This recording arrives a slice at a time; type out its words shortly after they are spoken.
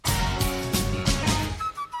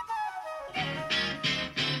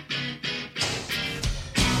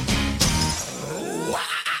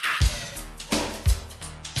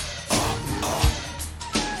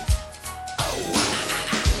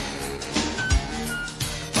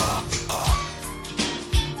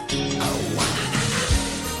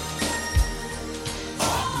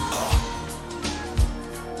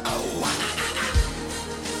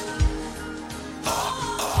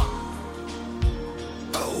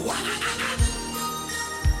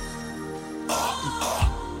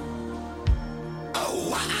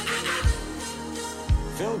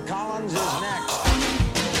Collins is next.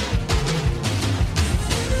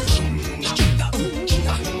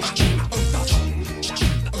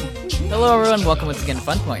 Hello, everyone. Welcome once again to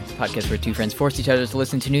Fun Point, the podcast where two friends force each other to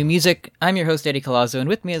listen to new music. I'm your host, Eddie Colazzo, and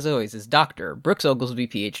with me, as always, is Dr. Brooks Oglesby,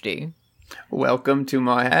 PhD. Welcome to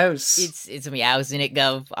my house. It's me house, in it,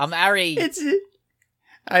 Gov. I'm Harry.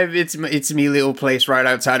 It's me little place right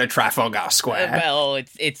outside of Trafalgar Square. Well,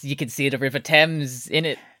 it's you can see the River Thames in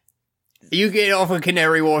it. You get off of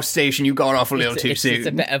Canary Wharf Station, you got off a little too soon. It's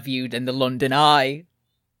a better view than the London Eye.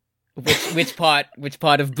 Which part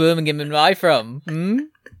of Birmingham am I from?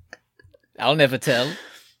 I'll never tell.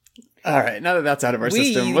 All right, now that that's out of our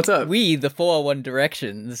system, what's up? We, the 401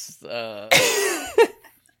 Directions.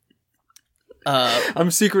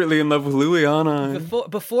 I'm secretly in love with Louis, aren't I?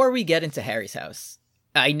 Before we get into Harry's house,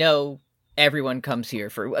 I know everyone comes here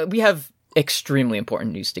for... We have extremely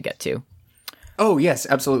important news to get to. Oh, yes,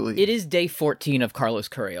 absolutely. It is day 14 of Carlos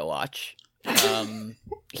Correa watch.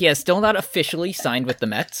 He has still not officially signed with the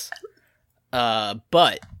Mets,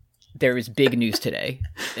 but there is big news today,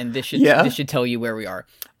 and this should tell you where we are.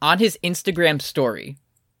 On his Instagram story,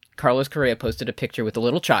 Carlos Correa posted a picture with a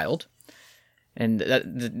little child, and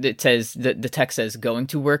it says the text says, "Going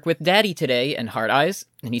to work with daddy today," and heart eyes,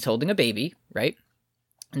 and he's holding a baby, right?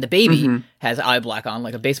 And the baby has eye black on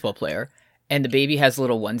like a baseball player, and the baby has a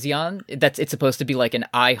little onesie on. It's supposed to be like an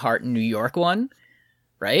I Heart New York one,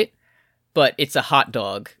 right? But it's a hot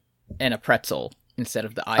dog and a pretzel instead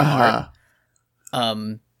of the I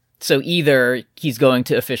Heart. So either he's going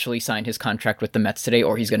to officially sign his contract with the Mets today,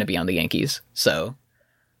 or he's going to be on the Yankees. So,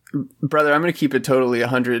 brother, I'm going to keep it totally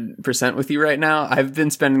 100% with you right now. I've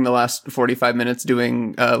been spending the last 45 minutes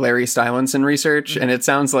doing Larry Stylinson research, and it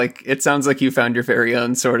sounds like you found your very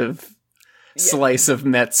own sort of slice of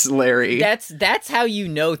Mets Larry. That's how you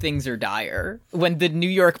know things are dire. When the New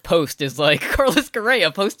York Post is like, Carlos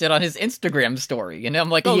Correa posted on his Instagram story, and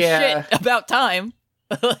I'm like, oh shit, about time.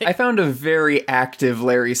 I found a very active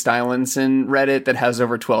Larry Stylinson Reddit that has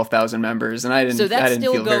over 12,000 members, and I didn't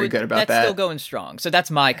feel very good about that. That's still going strong. So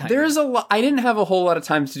that's my kind. There's a lot. I didn't have a whole lot of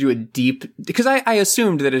time to do a deep, because I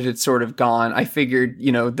assumed that it had sort of gone. I figured,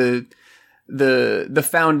 the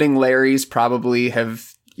founding Larrys probably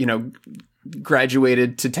have,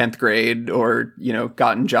 graduated to 10th grade or,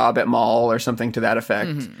 gotten job at mall or something to that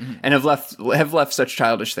effect, and have left such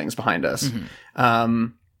childish things behind us.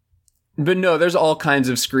 But no, there's all kinds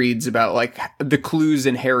of screeds about like the clues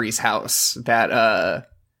in Harry's house that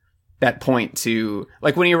point to,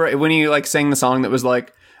 like, when he like sang the song that was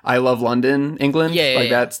like, "I Love London, England."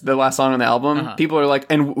 That's the last song on the album. People are like,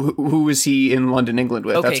 and who was he in London, England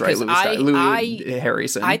with? Okay, that's right, Louis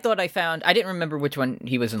Harrison. I thought I didn't remember which one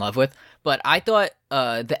he was in love with, but I thought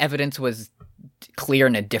the evidence was clear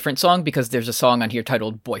in a different song, because there's a song on here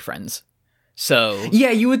titled "Boyfriends." So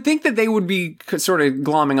yeah, you would think that they would be sort of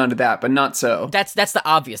glomming onto that, but not so. That's the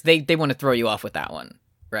obvious. They want to throw you off with that one,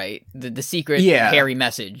 right? The secret Harry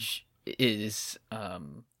message is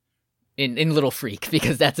in Little Freak,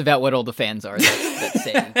 because that's about what all the fans are that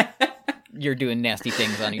say you're doing nasty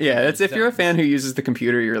things on each other. Yeah, that's if you're a fan who uses the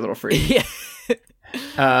computer, you're a little freak. Yeah.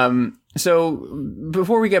 So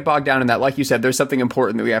before we get bogged down in that, like you said, there's something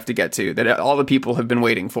important that we have to get to that all the people have been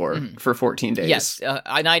waiting for 14 days. Yes,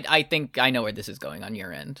 and I think I know where this is going on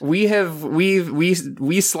your end. We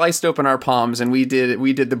sliced open our palms and we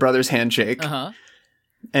did the brothers handshake.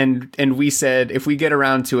 And we said, if we get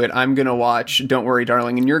around to it, I'm gonna watch Don't Worry,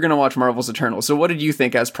 Darling, and you're gonna watch Marvel's Eternals. So what did you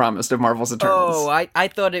think, as promised, of Marvel's Eternals? Oh, I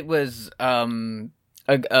thought it was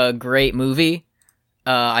a great movie.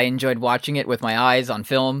 I enjoyed watching it with my eyes on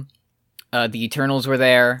film. The Eternals were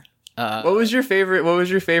there. What was your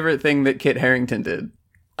favorite thing that Kit Harington did?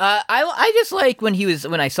 I just like when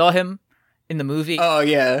I saw him in the movie. Oh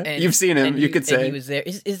yeah, you've seen him. You could say, and he was there.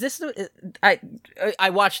 Is this? I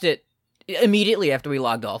watched it immediately after we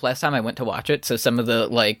logged off last time. I went to watch it, so some of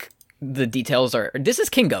the details are. This is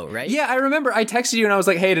Kingo, right? Yeah, I remember. I texted you and I was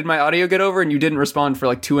like, "Hey, did my audio get over?" And you didn't respond for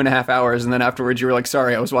like 2.5 hours, and then afterwards you were like,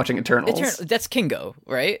 "Sorry, I was watching Eternals." That's Kingo,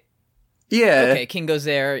 right? Yeah. Okay, Kingo's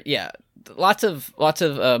there. Yeah. Lots of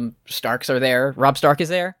Starks are there. Rob Stark is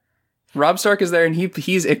there. Rob Stark is there, and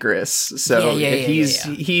he's Icarus. So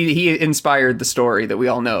he inspired the story that we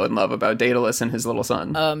all know and love about Daedalus and his little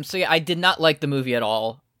son. So yeah, I did not like the movie at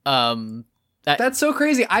all. That's so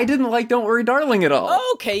crazy. I didn't like Don't Worry, Darling at all.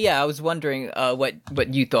 Oh, okay, yeah, I was wondering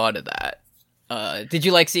what you thought of that. Did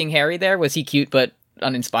you like seeing Harry there? Was he cute but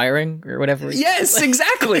uninspiring or whatever? Yes,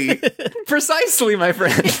 exactly. Precisely, my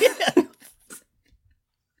friend.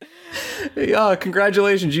 Yeah,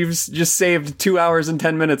 congratulations. You've just saved 2 hours and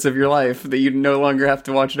 10 minutes of your life that you no longer have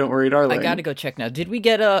to watch Don't Worry, Darling. I gotta go check now. Did we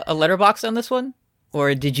get a letterbox on this one?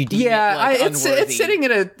 Or did you deem it like, unworthy? It's sitting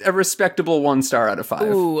at a respectable 1 star out of 5.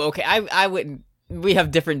 Ooh, okay. I wouldn't. We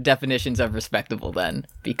have different definitions of respectable then,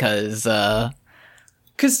 because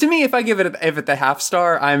to me, if I give it the half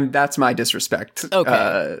star, that's my disrespect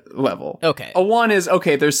level. Okay. A 1 is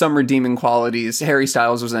okay. There's some redeeming qualities. Harry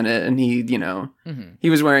Styles was in it, and he, he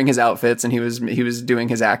was wearing his outfits, and he was doing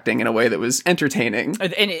his acting in a way that was entertaining,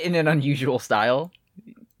 in an unusual style.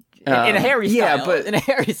 In a Harry style. Yeah, but in a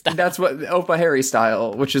Harry style. That's what Oppa Harry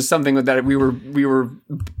style, which is something that we were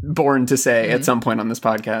born to say at some point on this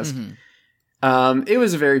podcast. It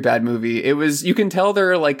was a very bad movie. You can tell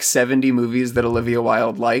there are like 70 movies that Olivia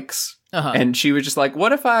Wilde likes. And she was just like,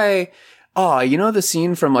 what if the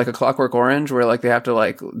scene from like A Clockwork Orange where like they have to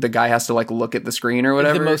like, the guy has to like look at the screen or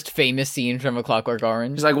whatever. The most famous scene from A Clockwork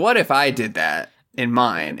Orange. She's like, what if I did that in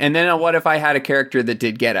mine? And then what if I had a character that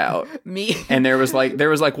did Get Out? Me. And there was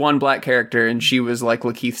like one black character, and she was like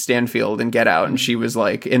Lakeith Stanfield in Get Out, and she was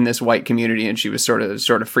like in this white community, and she was sort of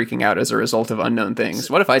freaking out as a result of unknown things.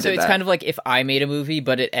 What if I did that? So it's kind of like if I made a movie,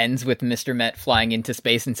 but it ends with Mr. Met flying into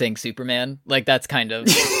space and saying Superman. Like that's kind of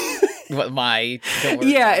what my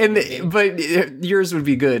but yours would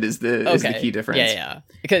be good is the key difference. Yeah,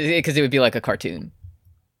 because it would be like a cartoon.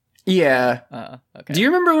 Yeah. Okay. Do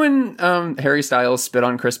you remember when Harry Styles spit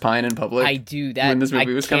on Chris Pine in public? I do. That when this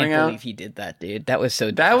movie was coming out. I can't believe he did that, dude. That was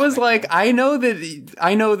so. That was like I know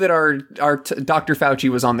that our Dr. Fauci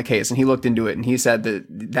was on the case, and he looked into it, and he said that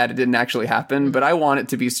it didn't actually happen. But I want it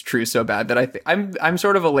to be true so bad that I'm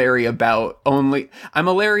sort of leery about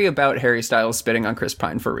Harry Styles spitting on Chris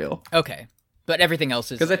Pine for real. Okay. But everything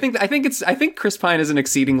else is because I think Chris Pine is an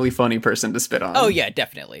exceedingly funny person to spit on. Oh yeah,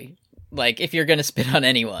 definitely. Like, if you're going to spit on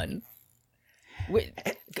anyone.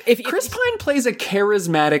 Chris Pine plays a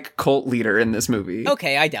charismatic cult leader in this movie.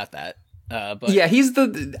 Okay, I doubt that. But yeah, he's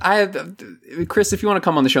Chris, if you want to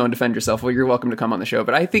come on the show and defend yourself, well, you're welcome to come on the show.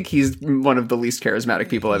 But I think he's one of the least charismatic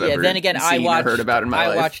people I've ever then again, seen or heard about in my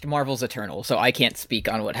life. I watched Marvel's Eternal, so I can't speak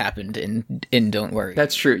on what happened in Don't Worry.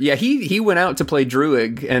 That's true. Yeah, he went out to play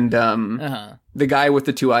Druig, and the guy with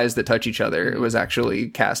the 2 eyes that touch each other was actually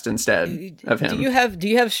cast instead of him. Do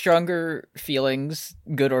you have stronger feelings,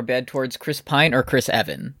 good or bad, towards Chris Pine or Chris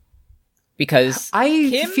Evans? Because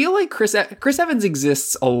I feel like Chris Evans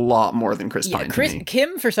exists a lot more than Chris Pine.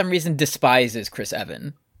 Kim, for some reason, despises Chris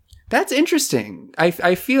Evans. That's interesting. I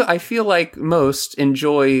feel like most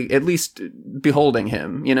enjoy at least beholding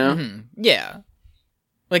him. You know? Mm-hmm. Yeah.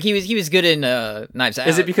 Like he was good in Knives Out.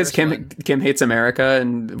 Is it because Kim hates America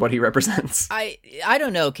and what he represents? I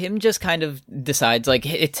don't know. Kim just kind of decides like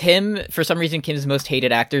it's him. For some reason, Kim's most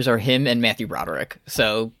hated actors are him and Matthew Broderick.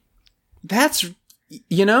 So that's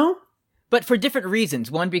but for different reasons.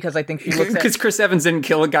 One, because I think she looks because Chris Evans didn't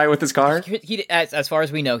kill a guy with his car. He as far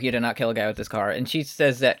as we know, he did not kill a guy with his car. And she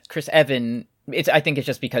says that Chris Evans. I think it's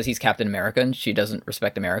just because he's Captain America and she doesn't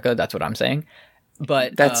respect America. That's what I'm saying.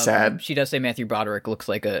 But that's sad. She does say Matthew Broderick looks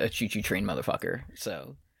like a choo-choo train motherfucker.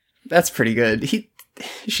 So that's pretty good.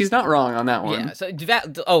 She's not wrong on that one. Yeah. So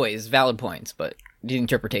always valid points, but the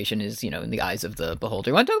interpretation is in the eyes of the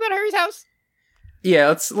beholder. You want to talk about Harry's house?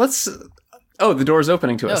 Yeah. Let's. Oh, the door's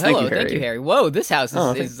opening to us. Hello, thank you, Harry. Whoa, this house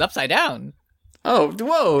is upside down. Oh,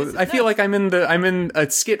 whoa! I feel like I'm in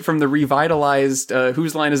a skit from the revitalized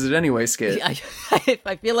 "Whose Line Is It Anyway" skit.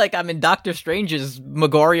 I feel like I'm in Doctor Strange's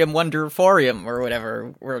Megorium Wonderforium or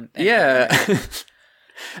whatever. Yeah.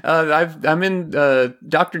 I'm in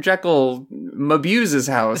Dr. Jekyll Mabuse's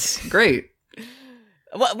house. Great.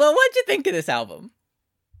 Well, what'd you think of this album?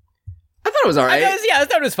 I thought it was all right. I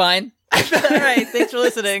thought it was fine. All right, thanks for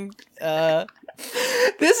listening.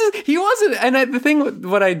 He wasn't, and the thing,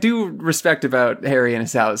 what I do respect about Harry and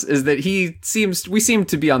his house is that we seem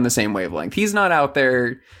to be on the same wavelength. He's not out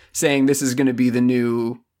there saying this is going to be the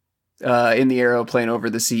new in the aeroplane over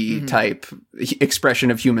the sea type expression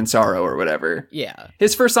of human sorrow or whatever. Yeah.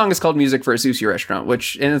 His first song is called Music for a Sushi Restaurant,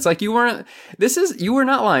 and it's like you were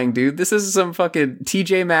not lying, dude. This is some fucking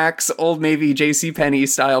TJ Maxx, Old Navy, JCPenney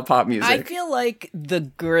style pop music. I feel like the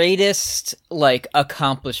greatest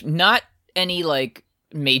accomplishment, not any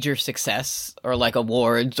major success or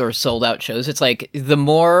awards or sold out shows. It's like the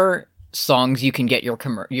more songs you can get you're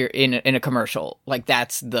in a commercial,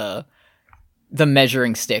 that's the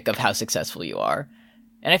measuring stick of how successful you are.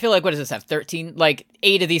 And I feel like, what does this have? 13?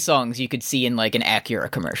 8 of these songs you could see in an Acura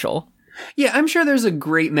commercial. Yeah, I'm sure there's a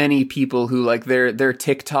great many people who their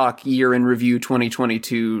TikTok year in review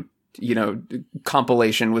 2022,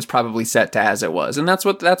 compilation was probably set to As It Was. And that's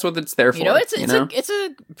what it's there for. It's a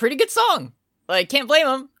pretty good song. Can't blame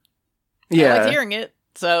them. Yeah. I like hearing it.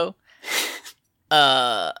 So,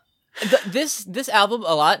 This album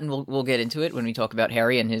a lot, and we'll get into it when we talk about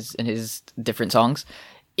Harry and his different songs.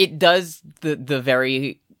 It does the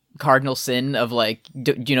very cardinal sin of like,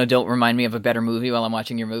 don't remind me of a better movie while I'm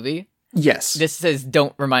watching your movie. Yes. This says,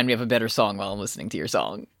 don't remind me of a better song while I'm listening to your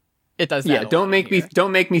song. It does that. Yeah, don't make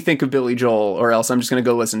me think of Billy Joel, or else I'm just gonna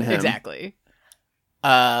go listen to him. Exactly.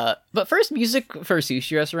 But first, music for a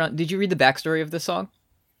sushi restaurant. Did you read the backstory of this song?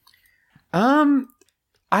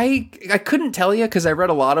 I couldn't tell you because I read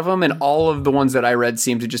a lot of them, and all of the ones that I read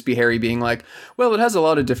seemed to just be Harry being like, well, it has a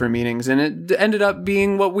lot of different meanings, and it ended up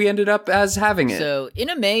being what we ended up as having it. So, in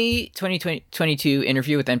a May 2022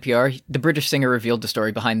 interview with NPR, the British singer revealed the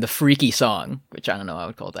story behind the freaky song, which I don't know how I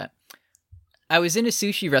would call that. I was in a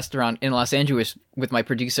sushi restaurant in Los Angeles with my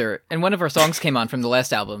producer, and one of our songs came on from the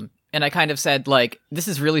last album, and I kind of said, like, this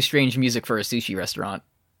is really strange music for a sushi restaurant.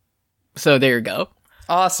 So there you go.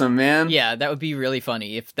 Awesome, man. Yeah, that would be really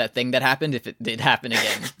funny if that thing that happened, if it did happen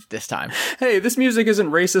again this time. Hey, this music isn't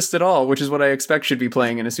racist at all, which is what I expect should be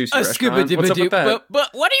playing in a sushi restaurant. What's up with that? But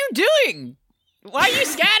what are you doing? Why are you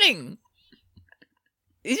scatting?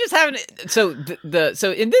 He's just having so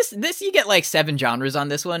in this you get like 7 genres on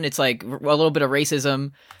this one. It's like a little bit of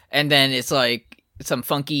racism, and then it's like some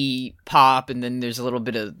funky pop, and then there's a little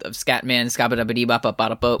bit of Scatman,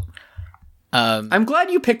 Scabba-dabba-dee-bop-bop-bop-bop. I'm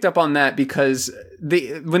glad you picked up on that because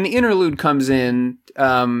when the interlude comes in,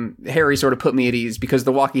 Harry sort of put me at ease because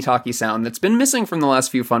the walkie-talkie sound that's been missing from the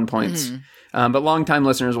last few Fun Points. Mm-hmm. But longtime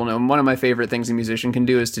listeners will know one of my favorite things a musician can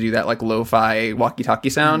do is to do that like lo-fi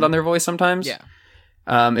walkie-talkie sound on their voice sometimes. Yeah.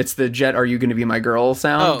 It's the Jet Are You Gonna Be My Girl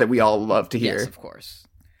sound that we all love to hear. Yes, of course.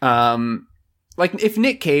 Like if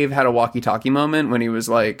Nick Cave had a walkie-talkie moment when he was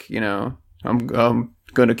like, I'm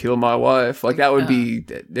gonna kill my wife, like that would be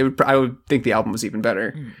I would think the album was even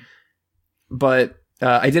better. But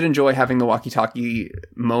I did enjoy having the walkie-talkie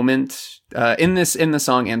moment in the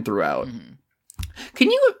song and throughout.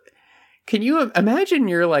 Can you imagine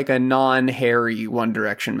you're like a non-Harry One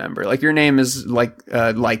Direction member, like your name is like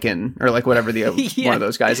Lycan or like whatever the one of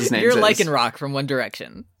those guys' names you're is. Lycan Rock from One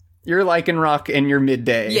Direction. You're Lycan Rock and you're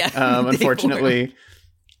midday. Yeah, unfortunately.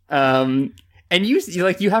 And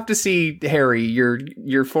you have to see Harry,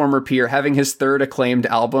 your former peer, having his third acclaimed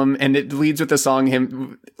album, and it leads with the song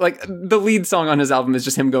the lead song on his album is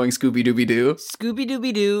just him going Scooby Dooby Doo. Scooby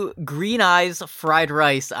Dooby Doo, green eyes, fried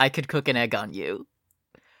rice, I could cook an egg on you.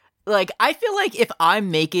 Like, I feel like if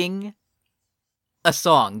I'm making a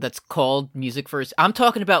song that's called Music First, I'm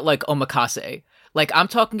talking about like omakase. Like, I'm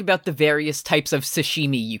talking about the various types of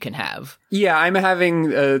sashimi you can have. Yeah, I'm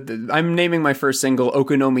naming my first single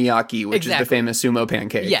Okonomiyaki, which is the famous sumo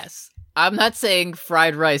pancake. Yes. I'm not saying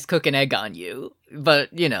fried rice, cook an egg on you, but,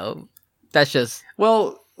 that's just...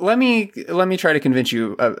 Well, let me try to convince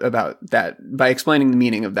you about that by explaining the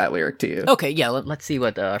meaning of that lyric to you. Okay, yeah, let's see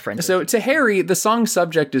what our friend... So, to Harry, the song's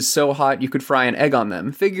subject is so hot you could fry an egg on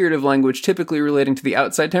them. Figurative language typically relating to the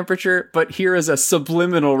outside temperature, but here is a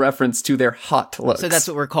subliminal reference to their hot looks. So that's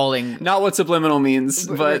what we're calling... Not what subliminal means,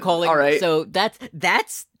 but all right. So that's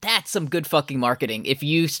that's some good fucking marketing. If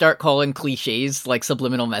you start calling cliches like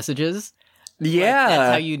subliminal messages, yeah,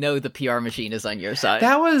 that's how you know the PR machine is on your side.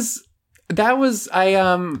 That was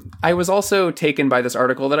I was also taken by this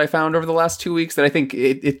article that I found over the last 2 weeks that I think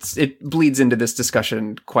it bleeds into this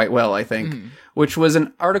discussion quite well, I think, which was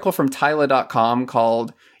an article from Tyla.com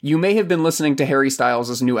called "You May Have Been Listening to Harry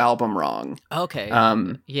Styles' New Album Wrong." Okay.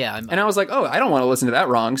 Yeah. And I was like, oh, I don't want to listen to that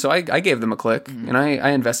wrong. So I gave them a click and I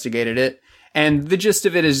investigated it. And the gist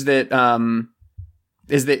of it is that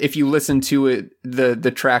if you listen to it,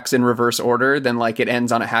 the tracks in reverse order, then like it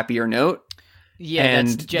ends on a happier note. Yeah, and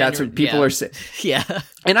that's what people are saying. Yeah,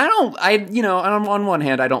 and on one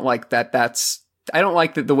hand, I don't like that. I don't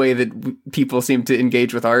like that the way that people seem to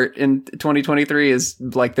engage with art in 2023 is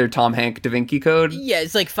like their Tom Hanks Da Vinci Code. Yeah,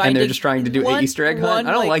 it's like finding, and they're just trying to do an Easter egg hunt.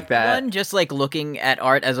 I don't like that. One, just like looking at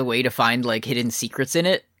art as a way to find like hidden secrets in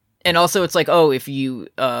it. And also, it's like, oh, if you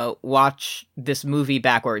watch this movie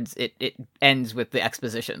backwards, it ends with the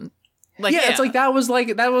exposition. Like, yeah, it's like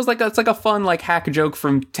it's like a fun like hack joke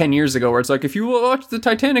from 10 years ago, where it's like, if you watch the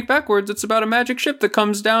Titanic backwards, it's about a magic ship that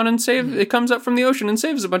comes down and it comes up from the ocean and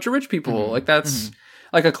saves a bunch of rich people. Like that's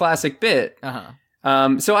like a classic bit.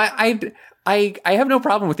 So I have no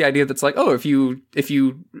problem with the idea that's like, oh, if you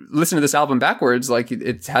listen to this album backwards, like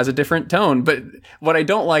it has a different tone. But what I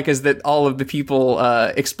don't like is that all of the people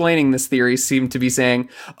explaining this theory seem to be saying,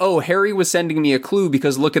 oh, Harry was sending me a clue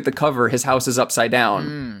because look at the cover, his house is upside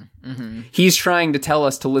down. He's trying to tell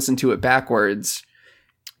us to listen to it backwards.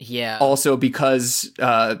 Yeah. Also because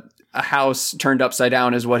a house turned upside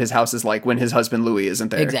down is what his house is like when his husband Louis isn't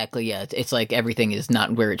there. Exactly, yeah. It's like everything is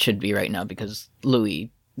not where it should be right now because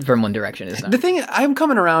Louis from One Direction is not. The thing, I'm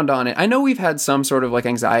coming around on it. I know we've had some sort of like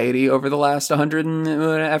anxiety over the last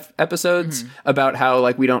 100 episodes about how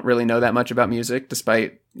like we don't really know that much about music,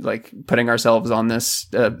 despite like putting ourselves on this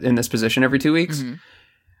in this position every 2 weeks.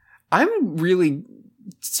 I'm really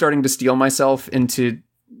starting to steel myself into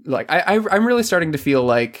like I'm really starting to feel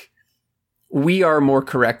like we are more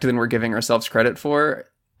correct than we're giving ourselves credit for.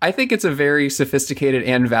 I think it's a very sophisticated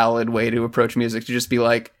and valid way to approach music, to just be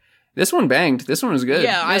like, this one banged. This one was good.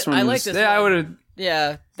 Yeah, I like this. Yeah, I would have.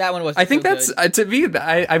 Yeah, that one was. I think that's to me.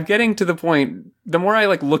 I'm getting to the point. The more I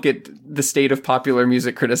like look at the state of popular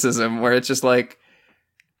music criticism, where it's just like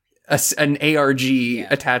an ARG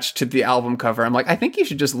attached to the album cover, I'm like, I think you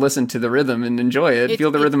should just listen to the rhythm and enjoy it.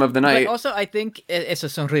 Feel the rhythm of the night. But also, I think it's a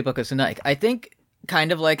sonriba kusunaik. I think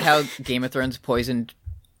kind of like how Game of Thrones poisoned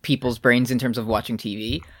people's brains in terms of watching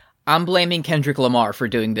TV. I'm blaming Kendrick Lamar for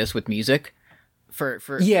doing this with music.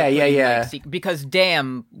 Because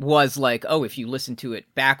Damn was like, oh, if you listen to it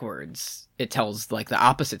backwards, it tells like the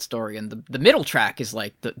opposite story, and the middle track is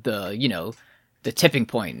like the tipping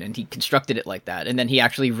point, and he constructed it like that, and then he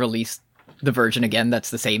actually released the version again that's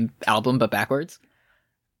the same album but backwards,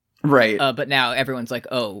 right? But now everyone's like,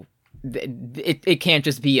 oh, it can't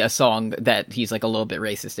just be a song that he's like a little bit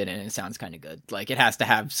racist in, and it sounds kind of good. Like it has to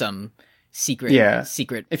have some secret.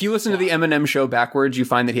 If you listen to the Eminem show backwards, you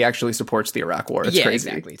find that he actually supports the Iraq War. It's crazy.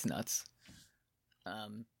 Exactly. It's nuts.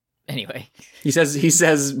 Anyway, he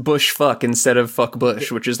says Bush fuck instead of fuck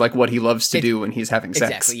Bush, which is like what he loves to do when he's having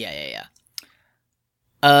sex. Exactly.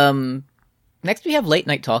 Yeah. Next we have Late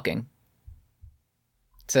Night Talking.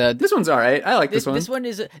 So this one's all right. I like this one. This one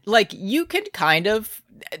is like, you could kind of,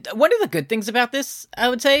 one of the good things about this, I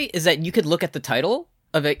would say, is that you could look at the title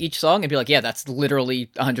of each song and be like, yeah, that's literally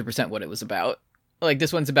 100% what it was about. Like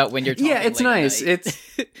this one's about when you're talking. Yeah, it's nice. It's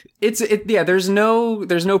there's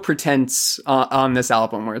no pretense on this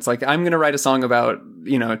album where it's like, I'm going to write a song about,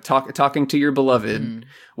 talking to your beloved,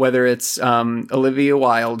 whether it's Olivia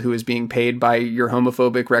Wilde, who is being paid by your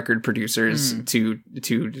homophobic record producers to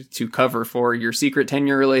cover for your secret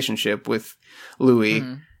 10-year relationship with Louis.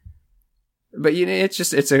 But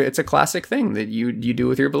it's a classic thing that you do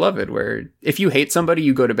with your beloved, where if you hate somebody,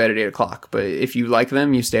 you go to bed at 8:00, but if you like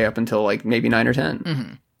them, you stay up until like maybe 9 or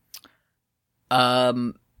 10.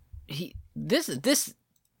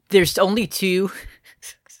 There's only two.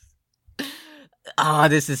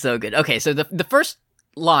 This is so good. Okay, so the first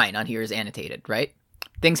line on here is annotated, right?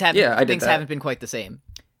 Things haven't been quite the same.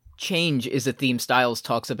 Change is a theme Styles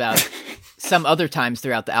talks about some other times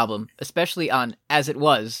throughout the album, especially on As It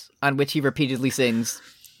Was, on which he repeatedly sings,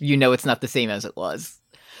 it's not the same as it was.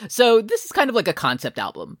 So this is kind of like a concept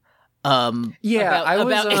album.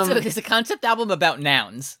 It's a concept album about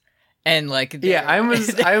nouns. And like...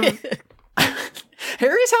 Harry's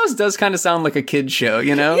house does kind of sound like a kid's show,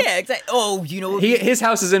 Yeah, exactly. Oh, his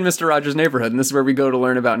house is in Mr. Rogers' Neighborhood, and this is where we go to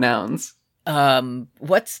learn about nouns.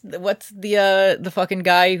 What's the fucking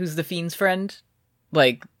guy who's the Fiend's friend?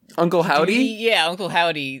 Like Uncle Howdy? Uncle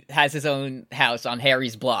Howdy has his own house on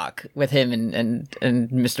Harry's block with him and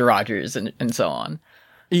Mr. Rogers and so on.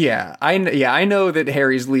 Yeah, I know that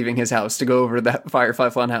Harry's leaving his house to go over to the Firefly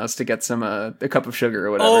Funhouse to get some a cup of sugar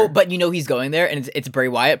or whatever. Oh, but he's going there, and it's Bray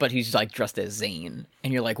Wyatt, but he's like dressed as Zayn,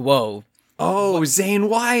 and you're like, whoa. Oh, what? Zayn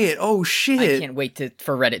Wyatt. Oh shit! I can't wait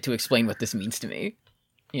for Reddit to explain what this means to me.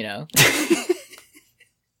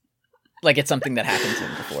 Like it's something that happened to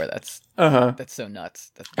him before. That's so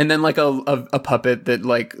nuts. And then like a puppet that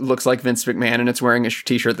like looks like Vince McMahon and it's wearing a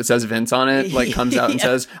t-shirt that says Vince on it, like comes out and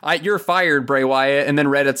says, "You're fired, Bray Wyatt." And then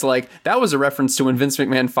Reddit's like, that was a reference to when Vince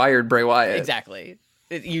McMahon fired Bray Wyatt. Exactly.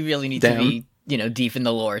 You really need to be deep in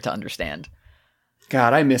the lore to understand.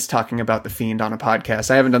 God, I miss talking about The Fiend on a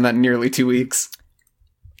podcast. I haven't done that in nearly 2 weeks.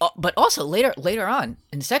 But also later on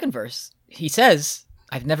in the second verse, he says,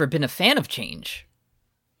 "I've never been a fan of change."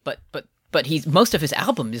 But most of his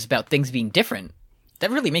album is about things being different. That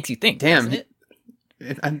really makes you think, doesn't it?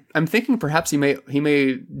 I'm thinking perhaps he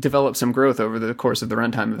may develop some growth over the course of the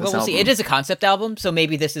runtime of this album. We'll see. It is a concept album, so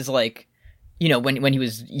maybe this is like, when he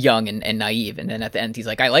was young and naive, and then at the end he's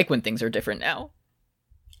like, I like when things are different now.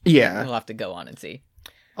 Yeah. We'll have to go on and see.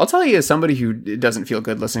 I'll tell you, as somebody who doesn't feel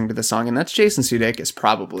good listening to the song, and that's Jason Sudeikis,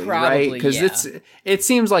 probably right? Because it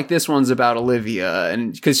seems like this one's about Olivia,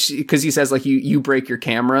 and because he says like you break your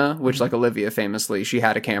camera, which like Olivia famously, she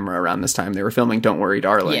had a camera around this time they were filming "Don't Worry,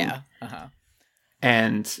 Darling." Yeah,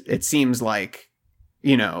 and it seems like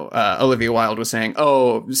Olivia Wilde was saying,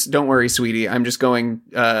 "Oh, don't worry, sweetie, I'm going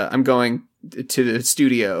to the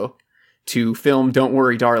studio to film "Don't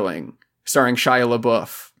Worry, Darling," starring Shia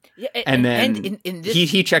LaBeouf." Yeah, and then in this...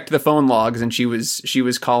 he checked the phone logs, and she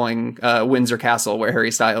was calling Windsor Castle, where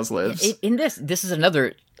Harry Styles lives. In this is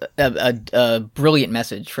another brilliant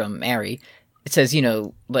message from Mary. It says,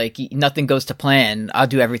 like, nothing goes to plan. I'll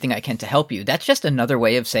do everything I can to help you. That's just another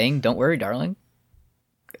way of saying, don't worry, darling.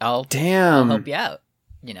 I'll help you out.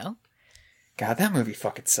 God, that movie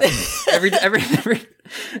fucking sucks. every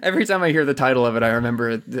time I hear the title of it, I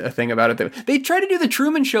remember a thing about it. They try to do the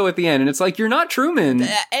Truman Show at the end, and it's like, you're not Truman.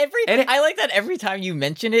 I like that every time you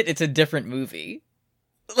mention it, it's a different movie.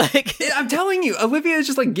 Like, I'm telling you, Olivia is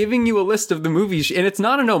just like giving you a list of the movies, and it's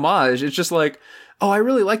not an homage. It's just like, oh, I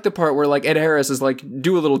really like the part where like Ed Harris is like,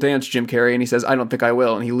 do a little dance, Jim Carrey, and he says, I don't think I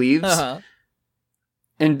will, and he leaves. Uh-huh.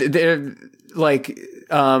 And they're like,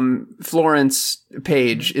 Florence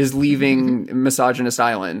Page is leaving Misogynist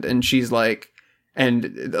Island, and she's like,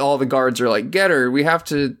 and all the guards are like, get her, we have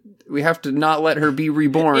to not let her be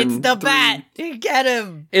reborn. It's the bat, get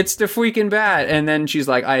him. It's the freaking bat. And then she's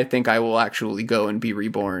like, I think I will actually go and be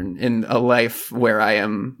reborn in a life where I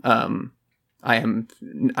am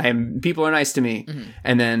people are nice to me. Mm-hmm.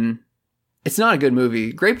 And then it's not a good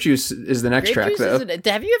movie. Grape Juice is the next track, though.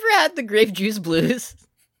 Have you ever had the Grape Juice blues?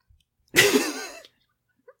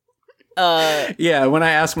 Yeah, when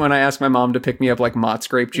I ask my mom to pick me up like Mott's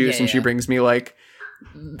grape juice, and she brings me like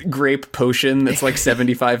grape potion that's like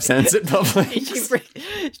 75 cents at Publix.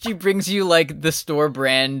 She brings you like the store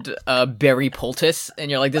brand berry poultice,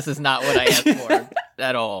 and you're like, this is not what I asked for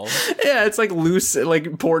at all. Yeah, it's like loose,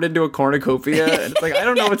 like poured into a cornucopia, and it's like, I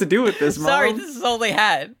don't know what to do with this, Mom. Sorry, this is all they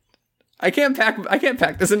had. I can't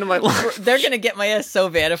pack this into my lunch. They're gonna get my ass so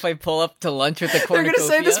bad if I pull up to lunch with the cornucopia. They're gonna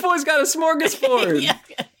say, this boy's got a smorgasbord. Yeah.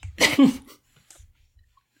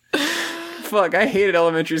 Fuck, I hated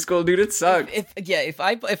elementary school, dude. It sucked. If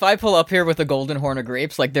I pull up here with a golden horn of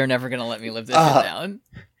grapes, like, they're never gonna let me live this shit down.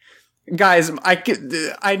 Guys,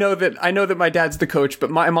 I know that my dad's the coach,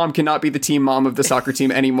 but my mom cannot be the team mom of the soccer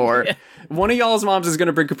team anymore. Yeah. One of y'all's moms is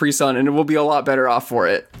gonna bring Capri Sun, and we'll be a lot better off for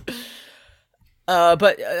it.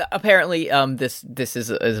 But apparently, this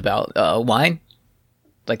is about wine.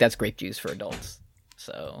 Like, that's grape juice for adults.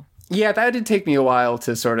 So yeah, that did take me a while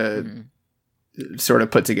to sort of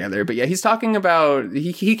put together. But yeah, he's talking about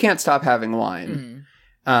he can't stop having wine.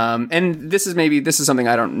 And this is something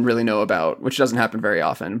I don't really know about, which doesn't happen very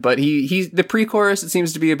often. But he the pre-chorus, it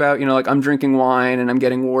seems to be about, like, I'm drinking wine and I'm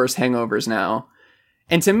getting worse hangovers now.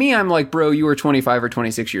 And to me, I'm like, bro, you were 25 or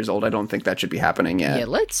 26 years old. I don't think that should be happening yet. Yeah,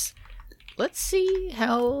 let's see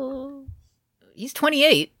how he's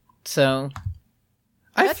 28. So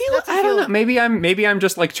I don't know. Maybe I'm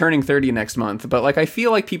just like turning 30 next month, but like I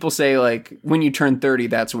feel like people say like when you turn 30,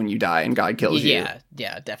 that's when you die and God kills you.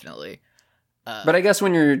 Yeah, definitely. But I guess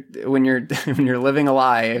when you're living a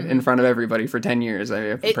lie in front of everybody for 10 years,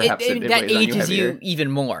 perhaps it that weighs ages on you even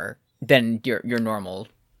more than your normal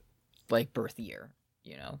like birth year.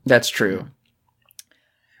 That's true.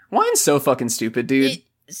 Wine's so fucking stupid, dude.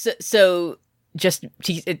 So just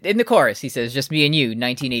in the chorus, he says, "Just me and you,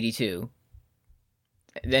 1982."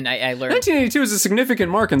 Then I learned 1982 is a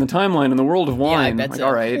significant mark in the timeline in the world of wine. Yeah, I bet so.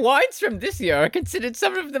 All right. Wines from this year are considered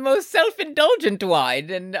some of the most self-indulgent wine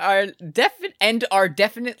and are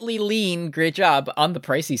definitely lean. Great job on the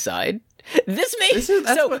pricey side. This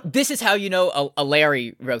is how a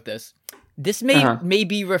Larry wrote this. This may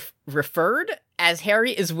be referred as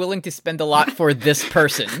Harry is willing to spend a lot for this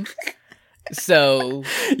person. So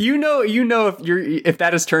if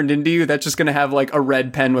that is turned into you, that's just gonna have like a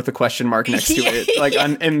red pen with a question mark next to it, like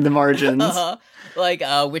in the margins. Like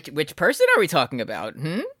which person are we talking about?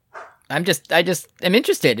 I just am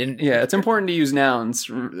interested in. Yeah, it's important to use nouns,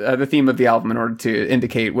 the theme of the album, in order to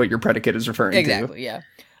indicate what your predicate is referring to. Exactly. Yeah,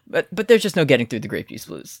 but there's just no getting through the grape juice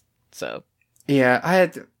blues. So yeah,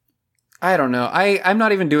 I don't know. I'm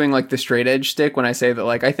not even doing like the straight edge stick when I say that.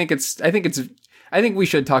 Like I think we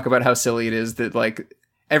should talk about how silly it is that, like,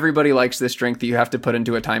 everybody likes this drink that you have to put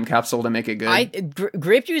into a time capsule to make it good.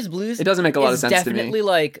 Grape Juice Blues, it doesn't make a lot of sense to me. Definitely,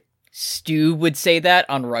 like, Stu would say that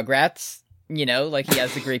on Rugrats. Like, he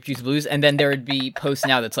has the Grape Juice Blues, and then there would be posts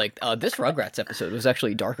now that's like, this Rugrats episode was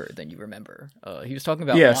actually darker than you remember. He was talking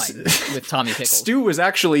about wine with Tommy Pickles. Stu was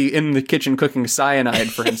actually in the kitchen cooking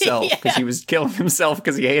cyanide for himself because he was killing himself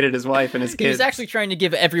because he hated his wife and his kids. He was actually trying to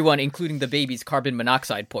give everyone, including the babies, carbon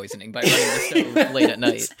monoxide poisoning by running the stove late at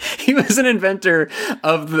night. He was an inventor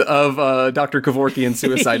of Dr. Kevorkian's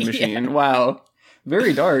suicide machine. Wow.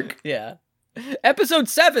 Very dark. Yeah. Episode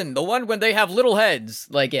 7, the one when they have little heads.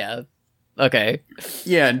 Like, yeah. Okay.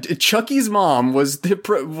 Yeah, Chucky's mom was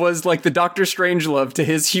like the Doctor Strangelove to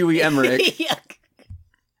his Huey Emmerich. Yeah.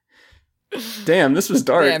 Damn, this was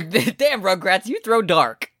dark. Damn, Rugrats, you throw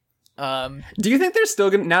dark. Do you think they're still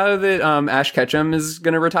gonna, now that Ash Ketchum is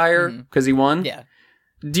gonna retire because he won? Yeah.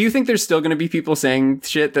 Do you think there's still gonna be people saying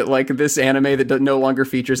shit that like this anime that no longer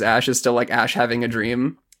features Ash is still like Ash having a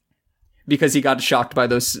dream? Because he got shocked by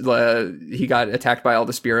those, he got attacked by all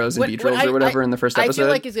the Spearows and Beedrills or whatever in the first episode. I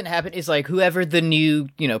feel like is going to happen is like whoever the new,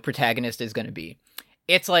 protagonist is going to be,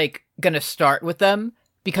 it's like going to start with them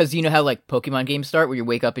because you know how like Pokemon games start where you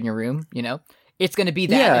wake up in your room, It's going to be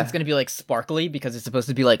that, and it's going to be like sparkly because it's supposed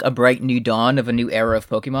to be like a bright new dawn of a new era of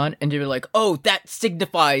Pokemon, and you're like, oh, that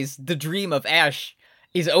signifies the dream of Ash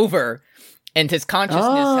is over, and his consciousness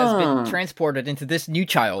has been transported into this new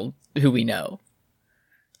child who we know.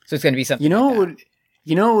 So it's going to be something what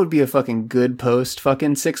would be a fucking good post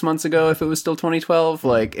fucking 6 months ago if it was still 2012?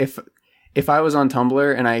 Like, if I was on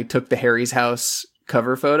Tumblr and I took the Harry's House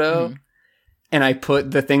cover photo and I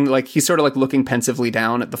put the thing, like, he's sort of like looking pensively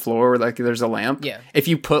down at the floor where like there's a lamp. Yeah. If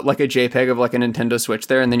you put like a JPEG of like a Nintendo Switch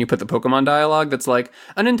there and then you put the Pokemon dialogue that's like,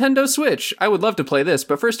 a Nintendo Switch, I would love to play this,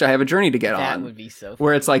 but first I have a journey to get on. That would be so funny.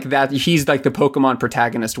 Where it's like that, he's like the Pokemon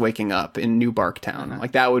protagonist waking up in New Barktown.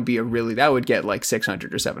 Like that would be that would get like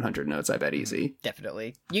 600 or 700 notes, I bet, easy.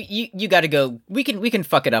 Definitely. You got to go, we can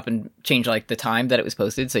fuck it up and change like the time that it was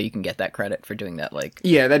posted so you can get that credit for doing that. Like,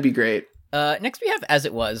 yeah, that'd be great. Next we have As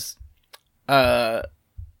It Was. Can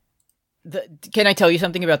I tell you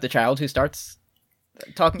something about the child who starts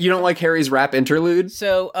talking? You don't like Harry's rap interlude?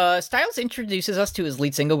 So, Styles introduces us to his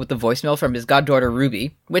lead single with the voicemail from his goddaughter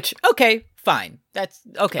Ruby, which, okay, fine. That's,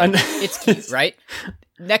 okay. It's cute, right?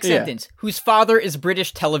 Next sentence. Whose father is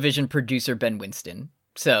British television producer Ben Winston.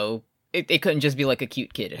 So, it couldn't just be like a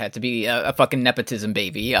cute kid. It had to be a fucking nepotism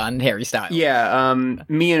baby on Harry Styles. Yeah,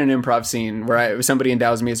 me in an improv scene where somebody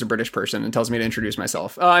endows me as a British person and tells me to introduce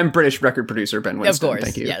myself. I'm British record producer Ben Winston. Of course,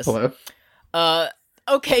 thank you. Yes. Hello.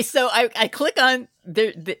 Okay, so I click on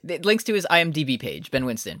the links to his IMDb page, Ben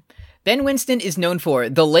Winston. Ben Winston is known for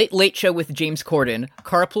The Late Late Show with James Corden,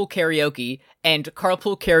 Carpool Karaoke, and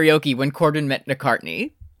Carpool Karaoke when Corden met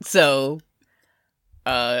McCartney. So...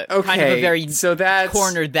 kind of a very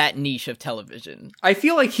cornered that niche of television. I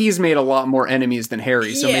feel like he's made a lot more enemies than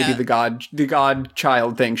Harry, so maybe the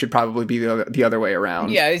godchild thing should probably be the other way around.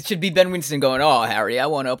 Yeah, it should be Ben Winston going, "Oh, Harry, I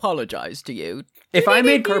want to apologize to you." If I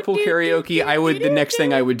made Carpool Karaoke, the next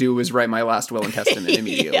thing I would do was write my last will and testament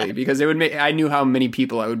immediately because it would I knew how many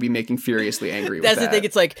people I would be making furiously angry with that. That's the thing,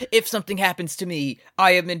 it's like, if something happens to me,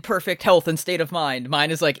 I am in perfect health and state of mind.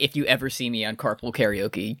 Mine is like, if you ever see me on Carpool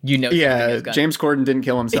Karaoke, you know. Yeah, James Corden didn't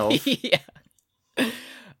kill himself. Yeah.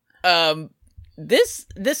 This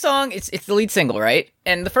song, it's the lead single, right?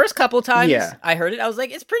 And the first couple times I heard it, I was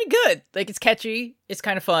like, it's pretty good. Like, it's catchy, it's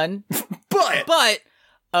kind of fun. But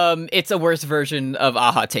it's a worse version of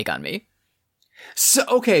Aha Take On Me. So,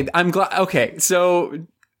 okay, I'm glad. Okay, so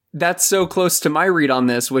that's so close to my read on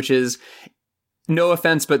this, which is, no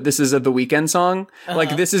offense, but this is a The Weeknd song.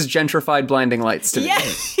 Like, this is gentrified Blinding Lights to me.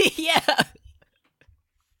 Yeah.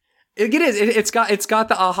 It is. It's got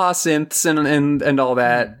the Aha synths and all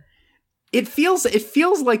that. It feels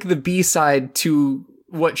like the B-side to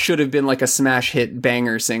what should have been like a smash hit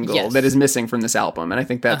banger single that is missing from this album, and I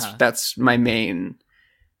think that's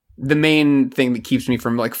the main thing that keeps me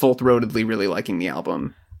from like full-throatedly really liking the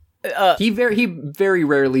album. He very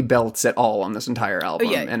rarely belts at all on this entire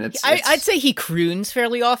album, and I'd say he croons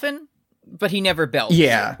fairly often, but he never belts.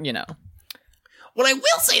 Yeah, you know. What I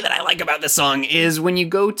will say that I like about this song is when you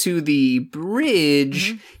go to the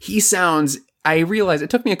bridge, he sounds. I realized it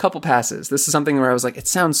took me a couple passes. This is something where I was like, it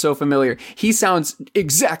sounds so familiar. He sounds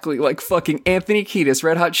exactly like fucking Anthony Kiedis,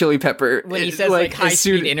 Red Hot Chili Pepper. When he says like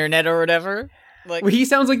high-speed internet or whatever. Like, he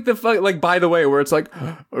sounds like like by the way, where it's like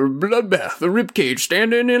a bloodbath, the ribcage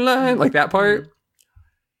standing in line, like that part.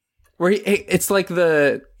 Where it's like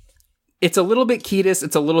it's a little bit Kiedis,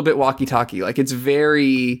 it's a little bit walkie-talkie. Like it's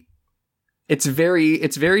very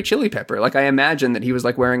Chili Pepper. Like I imagine that he was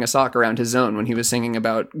like wearing a sock around his zone when he was singing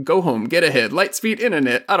about "Go home, get ahead, light speed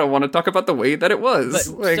internet." I don't want to talk about the way that it was.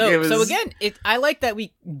 So again, I like that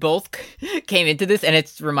we both came into this, and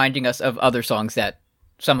it's reminding us of other songs that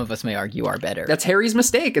some of us may argue are better. That's Harry's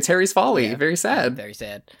mistake. It's Harry's folly. Yeah, very sad. Very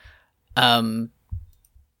sad.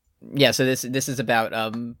 Yeah. So this is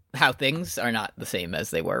about how things are not the same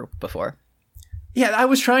as they were before. Yeah, I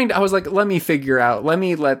was like, let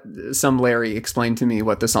me let some Larry explain to me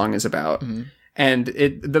what the song is about. And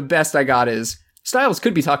the best I got is, Styles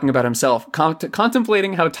could be talking about himself,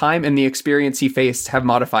 contemplating how time and the experience he faced have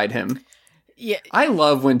modified him. Yeah, I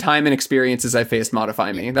love when time and experiences I faced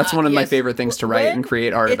modify me. That's one of my favorite things to write and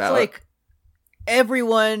create art about. It's like,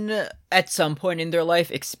 everyone at some point in their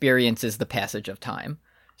life experiences the passage of time.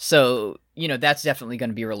 So, you know, that's definitely going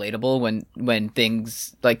to be relatable when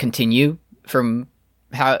things like continue from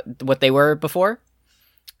what they were before.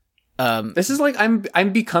 This is like I'm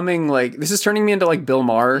becoming like, this is turning me into like Bill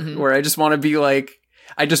Maher, where I just want to be like,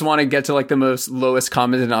 I just want to get to like the most lowest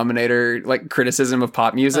common denominator like criticism of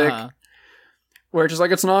pop music. Where it's just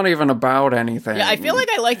like, it's not even about anything. Yeah, I feel like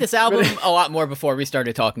I like this album a lot more before we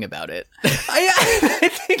started talking about it. I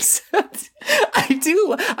think so. I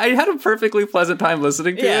do. I had a perfectly pleasant time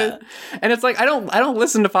listening to it. And it's like, I don't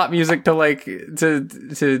listen to pop music to like,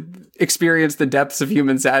 to experience the depths of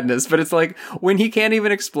human sadness. But it's like, when he can't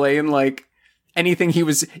even explain like anything he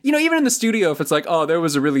was, you know, even in the studio, if it's like, oh, there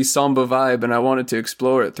was a really somber vibe and I wanted to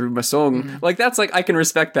explore it through my song. Like, that's like, I can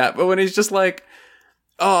respect that. But when he's just like,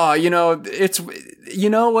 oh, you know, it's, you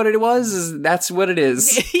know what it was? That's what it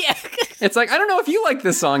is. Yeah. It's like, I don't know if you like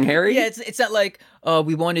this song, Harry. Yeah, it's not like,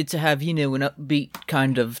 we wanted to have, you know, an upbeat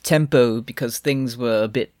kind of tempo because things were a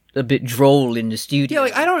bit droll in the studio. Yeah,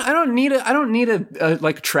 like I don't need a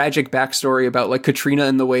like tragic backstory about like Katrina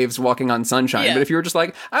and the waves walking on sunshine. Yeah. But if you were just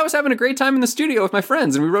like, I was having a great time in the studio with my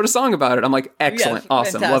friends and we wrote a song about it, I'm like, excellent,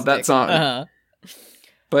 awesome, fantastic. Love that song.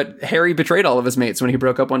 But Harry betrayed all of his mates when he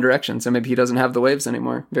broke up One Direction, so maybe he doesn't have the waves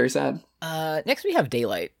anymore. Very sad. Next we have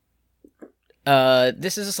Daylight.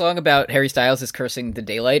 This is a song about Harry Styles is cursing the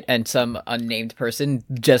daylight, and some unnamed person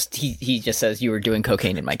he just says, "You were doing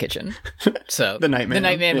cocaine in my kitchen." So the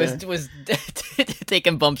Nightman was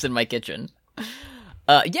taking bumps in my kitchen.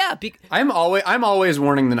 I'm always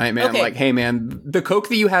warning the Nightman, okay. Like, hey man, the coke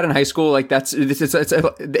that you had in high school, like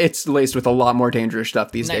it's laced with a lot more dangerous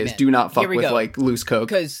stuff these days. Do not fuck with like loose coke.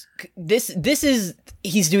 Because this is,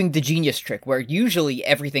 he's doing the genius trick where usually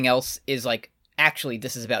everything else is like, actually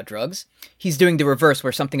this is about drugs. He's doing the reverse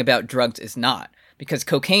where something about drugs is not, because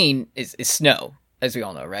cocaine is snow, as we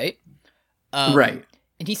all know, right? Right.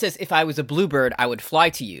 And he says, if I was a bluebird, I would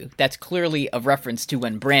fly to you. That's clearly a reference to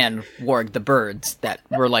when Bran warged the birds that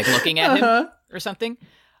were, like, looking at him or something.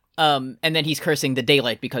 And then he's cursing the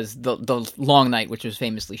daylight because the long night, which was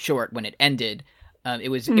famously short, when it ended, it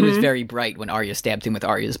was very bright when Arya stabbed him with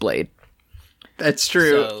Arya's blade. That's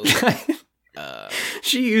true. So,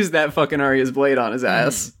 she used that fucking Arya's blade on his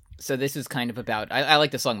ass. So this is kind of about, I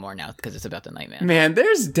like the song more now because it's about the Nightman. Man,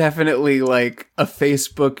 there's definitely like a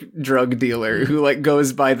Facebook drug dealer who like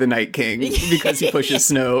goes by the Night King because he pushes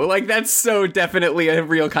snow. Like, that's so definitely a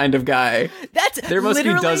real kind of guy. There must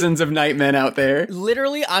be dozens of Nightmen out there.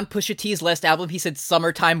 Literally on Pusha T's last album, he said,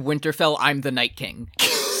 "Summertime, Winterfell, I'm the Night King."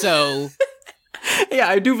 So... yeah,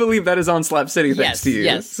 I do believe that is on Slap City, thanks to you.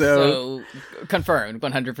 Yes, so confirmed,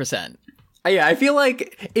 100%. Yeah, I feel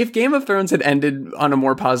like if Game of Thrones had ended on a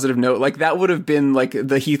more positive note, like that would have been like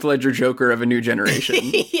the Heath Ledger Joker of a new generation.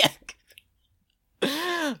 Yeah.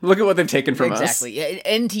 Look at what they've taken from us. Exactly.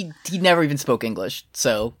 And he never even spoke English,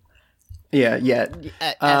 so. Yeah, yet.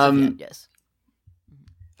 As of yet, yes.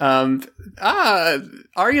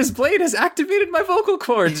 Arya's blade has activated my vocal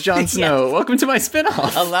cords, Jon Snow. Yes. Welcome to my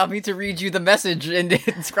spinoff. Allow me to read you the message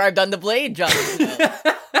inscribed on the blade, Jon Snow.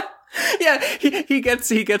 Yeah, he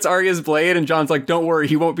gets Arya's blade, and Jon's like, "Don't worry,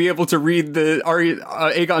 he won't be able to read the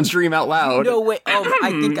Aegon's dream out loud." No wait,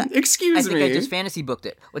 I think I just fantasy booked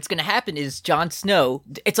it. What's gonna happen is Jon Snow.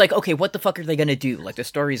 It's like, okay, what the fuck are they gonna do? Like, the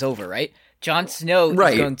story's over, right? Jon Snow is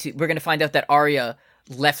going to. We're gonna find out that Arya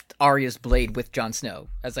left Arya's blade with Jon Snow,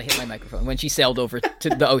 as I hit my microphone, when she sailed over to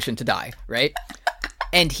the ocean to die, right?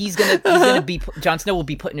 And Jon Snow will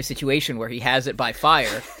be put in a situation where he has it by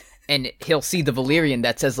fire. And he'll see the Valyrian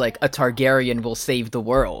that says, like, a Targaryen will save the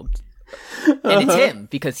world. And it's him,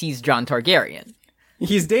 because he's Jon Targaryen.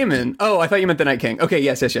 He's Daemon. Oh, I thought you meant the Night King. Okay,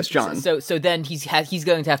 yes, Jon. So then he's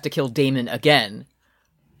going to have to kill Daemon again.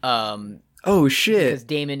 Oh, shit. Because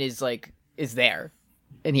Daemon is there.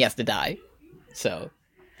 And he has to die. So.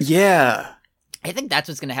 Yeah. I think that's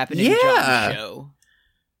what's going to happen in Jon's show.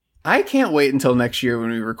 I can't wait until next year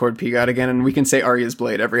when we record Peagot again and we can say Arya's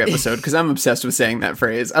blade every episode, because I'm obsessed with saying that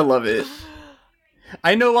phrase. I love it.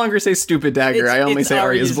 I no longer say stupid dagger. I only say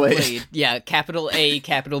Arya's blade. Yeah, capital A,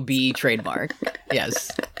 capital B, trademark.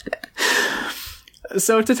 Yes.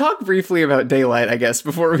 So to talk briefly about Daylight, I guess,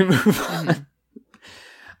 before we move on.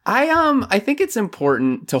 I think it's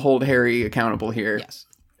important to hold Harry accountable here. Yes.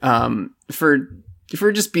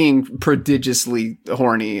 For just being prodigiously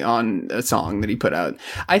horny on a song that he put out.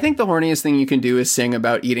 I think the horniest thing you can do is sing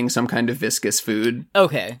about eating some kind of viscous food.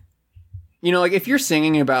 Okay. You know, like if you're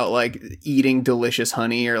singing about like eating delicious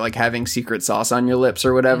honey or like having secret sauce on your lips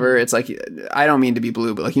or whatever, it's like, I don't mean to be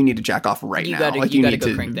blue, but like you need to jack off right now. Like you need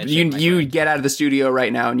to crank that shit, you get out of the studio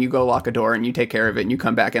right now and you go lock a door and you take care of it and you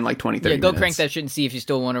come back in like 20, 30 minutes. Go crank that shit and see if you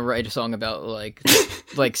still want to write a song about like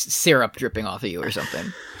like syrup dripping off of you or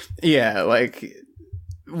something. Yeah, like,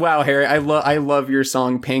 wow, Harry, I love your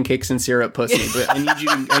song "Pancakes and Syrup Pussy," but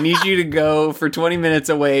I need you to go for 20 minutes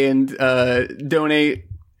away and donate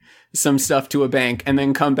some stuff to a bank and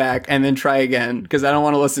then come back and then try again because I don't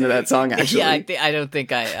want to listen to that song. Actually, yeah, I don't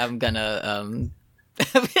think I'm gonna.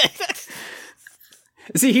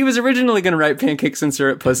 See, he was originally going to write "Pancakes and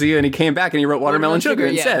Syrup Pussy," and he came back and he wrote "Watermelon Sugar"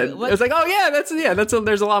 instead. Yeah. It was like, oh yeah,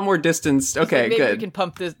 there's a lot more distance. Okay, maybe good. We can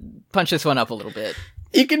punch this one up a little bit.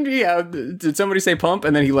 You can, yeah. Did somebody say pump?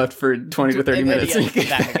 And then he left for 20 to 30 minutes. And came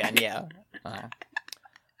back again. Yeah.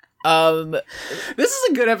 This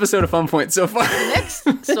is a good episode of Fun Point so far. The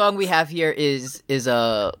next song we have here is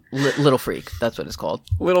Little Freak. That's what it's called.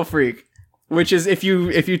 Little Freak, which is if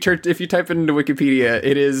you type it into Wikipedia,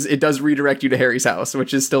 it does redirect you to Harry's house,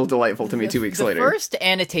 which is still delightful to me 2 weeks later. The first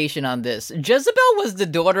annotation on this: Jezebel was the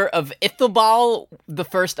daughter of Ithobal the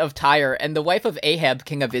First of Tyre and the wife of Ahab,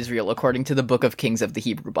 king of Israel, according to the Book of Kings of the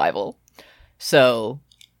Hebrew Bible. So.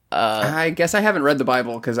 I guess I haven't read the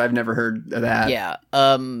Bible because I've never heard of that. Yeah.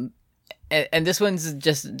 And this one's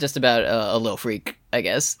just about a little freak, I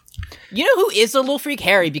guess. You know who is a little freak?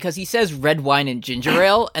 Harry, because he says red wine and ginger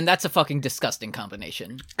ale, and that's a fucking disgusting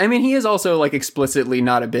combination. I mean, he is also like explicitly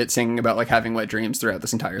not a bit singing about like having wet dreams throughout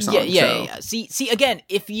this entire song. Yeah. See again,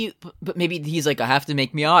 but maybe he's like, I have to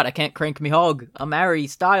make me odd. I can't crank me hog. I'm Harry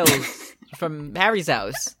Styles from Harry's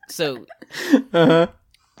house. So.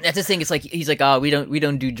 That's the thing. It's like he's like, oh, we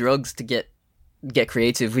don't do drugs to get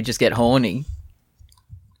creative. We just get horny,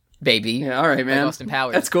 baby. Yeah, all right, man. Like Austin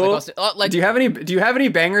Powers. That's cool. Do you have any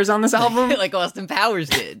bangers on this album? Like Austin Powers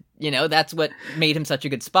did. You know, that's what made him such a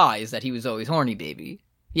good spy, is that he was always horny, baby.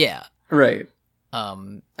 Yeah. Right.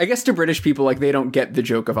 I guess to British people, like, they don't get the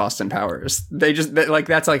joke of Austin Powers. They just like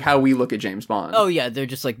that's like how we look at James Bond. Oh yeah, they're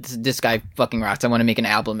just like, this guy fucking rocks. I want to make an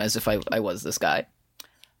album as if I was this guy.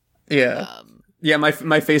 Yeah. Yeah, my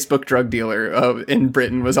Facebook drug dealer in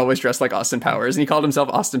Britain was always dressed like Austin Powers, and he called himself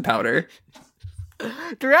Austin Powder.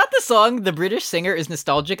 Throughout the song, the British singer is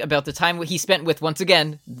nostalgic about the time he spent with, once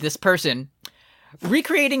again, this person,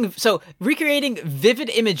 recreating vivid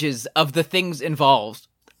images of the things involved.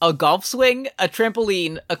 A golf swing, a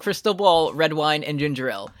trampoline, a crystal ball, red wine, and ginger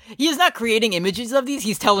ale. He is not creating images of these,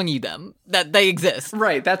 he's telling you them, that they exist.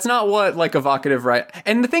 Right, that's not what, like, evocative, right?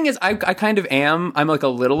 And the thing is, I kind of am, I'm, like, a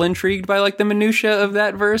little intrigued by, like, the minutia of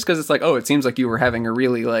that verse, because it's like, oh, it seems like you were having a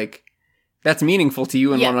really, like, that's meaningful to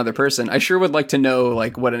you and one other person. I sure would like to know,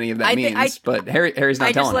 like, what any of that means, but Harry's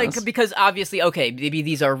not telling us. Because obviously, okay, maybe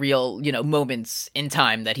these are real, moments in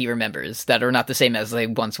time that he remembers that are not the same as they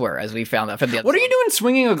once were, as we found out from the other What are you doing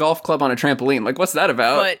swinging a golf club on a trampoline? Like, what's that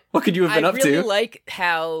about? But what could you have been up to? I really like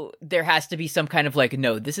how there has to be some kind of, like,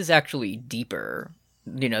 no, this is actually deeper.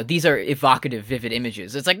 These are evocative, vivid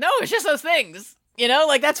images. It's like, no, it's just those things.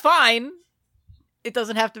 Like, that's fine. It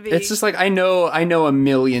doesn't have to be. It's just like, I know a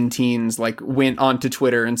million teens like went onto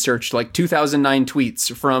Twitter and searched like 2009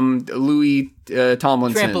 tweets from Louis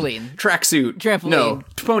Tomlinson. Trampoline. Tracksuit. Trampoline. No.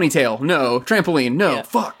 Ponytail. No. Trampoline. No. Yeah.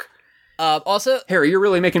 Fuck. Also, Harry, you're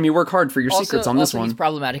really making me work hard for your secrets on this one. He's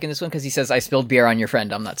problematic in this one because he says, "I spilled beer on your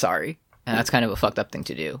friend. I'm not sorry," and that's kind of a fucked up thing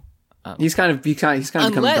to do. He's kind of becoming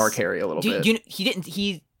Dark Harry a little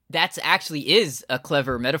bit. That's actually is a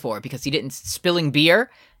clever metaphor because he didn't spilling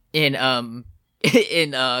beer in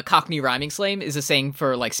Cockney rhyming slang is a saying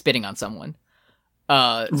for like spitting on someone.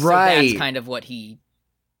 Right. So that's kind of what he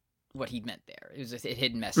meant there. It was a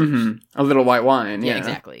hidden message. Mm-hmm. A little white wine. Yeah,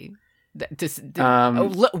 exactly.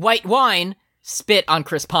 White wine spit on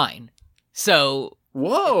Chris Pine. So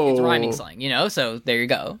whoa, it's rhyming slang, So there you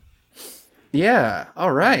go. Yeah.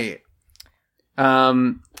 All right.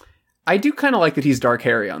 I do kind of like that he's Dark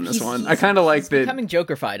Harry on this one. I kind of like that becoming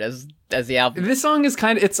Joker-fied as the album. This song is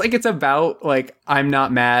kind of it's about like, I'm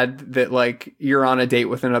not mad that like you're on a date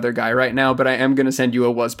with another guy right now, but I am gonna send you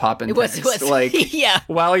a was poppin' text. It was. Like yeah.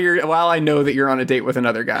 While I know that you're on a date with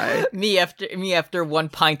another guy. me after 1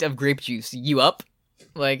 pint of grape juice. You up?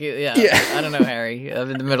 Like yeah. I don't know, Harry. I'm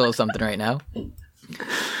in the middle of something right now.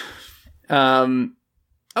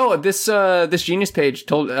 Oh, this Genius page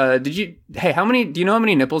told. Do you know how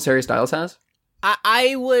many nipples Harry Styles has?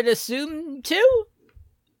 I would assume 2.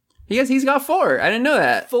 He's got 4. I didn't know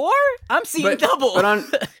that. 4? I'm seeing double. But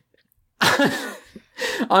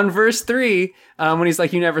on verse 3, when he's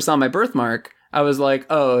like, "You never saw my birthmark," I was like,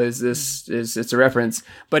 "Oh, it's a reference?"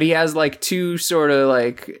 But he has like 2 sort of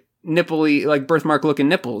like nippley, like birthmark looking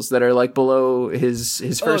nipples that are like below his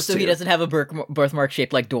first. Oh, so two. he doesn't have a birthmark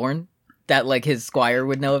shaped like Dorn that like his squire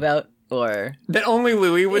would know about, or that only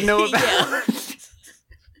Louis would know about.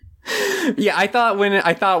 Yeah, I thought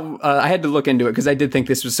I had to look into it because I did think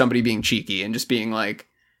this was somebody being cheeky and just being like,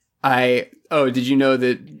 did you know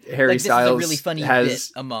that Harry Styles is a really funny has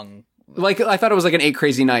bit among like I thought it was like an 8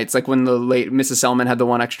 Crazy Nights, like when the late Mrs. Selman had the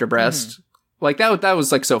one extra breast, like that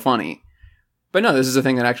was like so funny. But no, this is a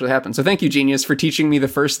thing that actually happened. So thank you, genius, for teaching me the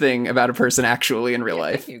first thing about a person actually in real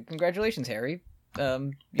life. Thank you. Congratulations, Harry.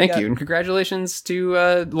 Thank you, and congratulations to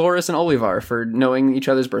Loris and Olivar for knowing each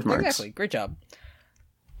other's birthmarks. Exactly, great job.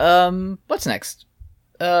 What's next?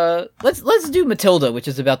 Let's do Matilda, which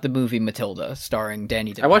is about the movie Matilda, starring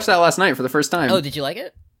Danny DeVito. I watched that last night for the first time. Oh, did you like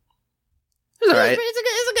it? It was alright.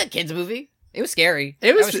 It's a good kids movie. It was scary.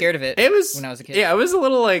 I was scared of it. It was when I was a kid. Yeah, it was a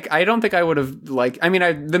little like I don't think I would have like. I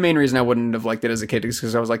mean, the main reason I wouldn't have liked it as a kid is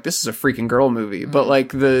because I was like, this is a freaking girl movie. But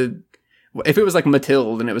like if it was like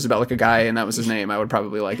Matilda and it was about like a guy and that was his name, I would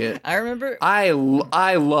probably like it. I remember I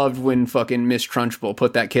loved when fucking Miss Trunchbull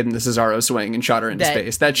put that kid in the Cesaro swing and shot her into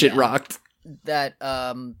space. That shit rocked. That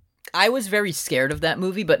I was very scared of that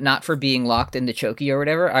movie, but not for being locked in the chokey or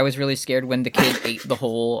whatever. I was really scared when the kid ate the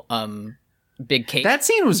whole big cake. That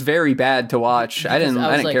scene was very bad to watch. I didn't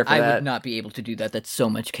care for that. I would not be able to do that. That's so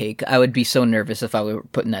much cake. I would be so nervous if I were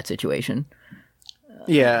put in that situation.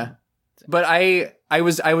 Yeah. But I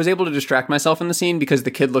was able to distract myself in the scene because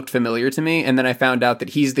the kid looked familiar to me, and then I found out that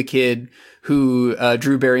he's the kid who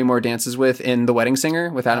Drew Barrymore dances with in The Wedding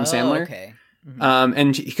Singer with Adam Sandler. Okay. Mm-hmm.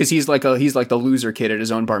 And because he's like the loser kid at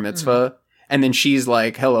his own bar mitzvah, and then she's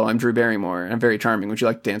like, "Hello, I'm Drew Barrymore. I'm very charming. Would you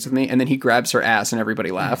like to dance with me?" And then he grabs her ass, and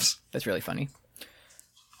everybody laughs. That's really funny.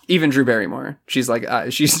 Even Drew Barrymore. She's like,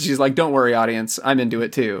 she's like, "Don't worry, audience. I'm into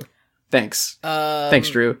it too. Thanks.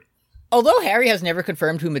 Thanks, Drew." Although Harry has never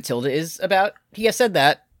confirmed who Matilda is about, he has said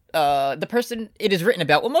that the person it is written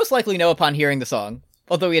about will most likely know upon hearing the song,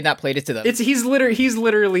 although he had not played it to them. He's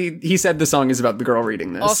literally he said the song is about the girl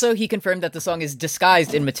reading this. Also, he confirmed that the song is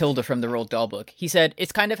disguised in Matilda from the Roald Dahl book. He said,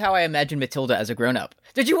 "It's kind of how I imagine Matilda as a grown-up."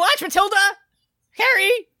 Did you watch Matilda?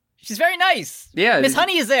 Harry? She's very nice. Yeah. Miss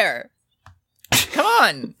Honey is there. Come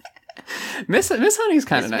on. Miss Honey's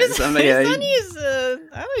kind of nice. Miss Honey is, I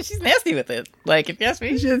don't know, she's nasty with it. Like, if you ask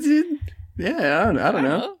me. Yeah, I don't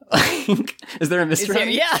know. Is there a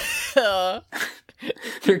mystery? Yeah.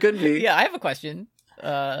 There could be. Yeah, I have a question.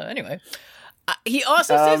 Anyway. He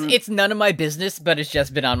also says, it's none of my business, but it's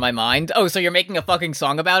just been on my mind. Oh, so you're making a fucking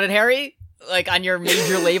song about it, Harry? Like, on your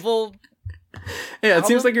major label? Yeah, it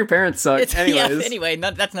seems like your parents suck. Anyways. Yeah, anyway,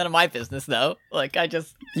 that's none of my business, though. Like, I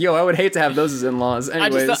would hate to have those as in-laws.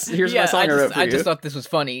 Anyways, here's my song I wrote for you. I just thought this was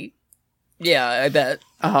funny. Yeah, I bet.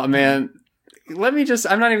 Oh, man. I'm not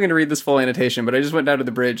even going to read this full annotation, but I just went down to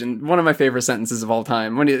the bridge, and one of my favorite sentences of all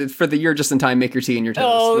time, for the "You're just in time, make your tea and your toast."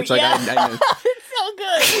 Oh, which, like, yeah. I know. It's so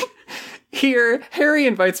good. Here, Harry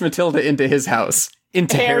invites Matilda into his house.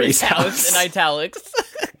 Into Harry's house. In italics.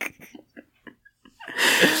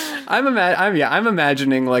 I'm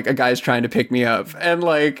imagining like a guy's trying to pick me up, and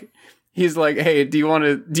like he's like, "Hey, do you want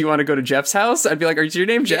to go to Jeff's house?" I'd be like, "Is your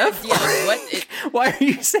name Jeff?" Yeah. What? Why are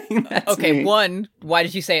you saying that? Okay, to me? 1, why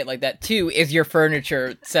did you say it like that? 2, is your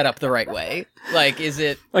furniture set up the right way? Like, is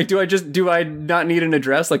it like do I not need an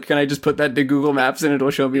address? Like, can I just put that to Google Maps and it'll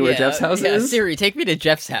show me where Jeff's house is? Siri, take me to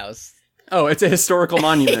Jeff's house. Oh, it's a historical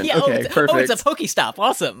monument. Yeah, okay, perfect. Oh, it's a Pokestop.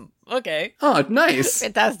 Awesome. Okay. Oh, nice.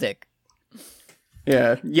 Fantastic.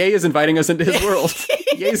 Yeah, Ye is inviting us into his world.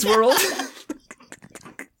 Ye's world.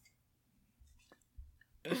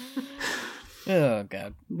 Oh,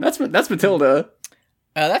 God. That's Matilda.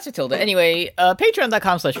 That's Matilda. Anyway,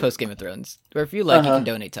 patreon.com/postgameofthrones, where if you like, you can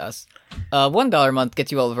donate to us. $1 a month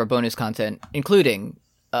gets you all of our bonus content, including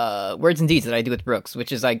Words and Deeds that I do with Brooks,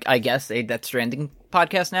 which is, I guess, a Death Stranding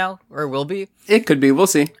podcast now, or will be. It could be. We'll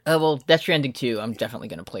see. Well, Death Stranding 2, I'm definitely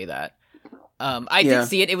going to play that. I did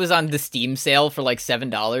see it. It was on the Steam sale for like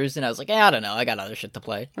 $7, and I was like, I don't know. I got other shit to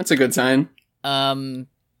play. That's a good sign. And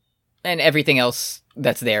everything else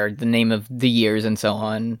that's there, the name of the years and so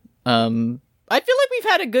on. I feel like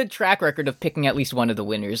we've had a good track record of picking at least one of the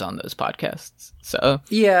winners on those podcasts. So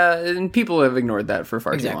yeah, and people have ignored that for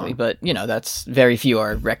far too long. But that's very few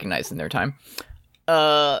are recognized in their time.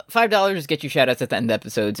 $5 gets you shoutouts at the end of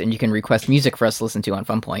episodes, and you can request music for us to listen to on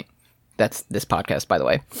Funpoint. That's this podcast, by the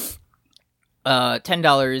way.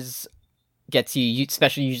 $10 gets you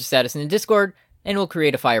special user status in the Discord, and we'll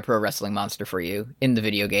create a Fire Pro Wrestling monster for you in the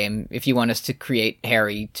video game if you want us to create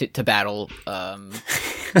Harry to battle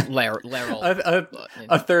Laryl.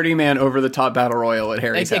 A 30-man over-the-top battle royal at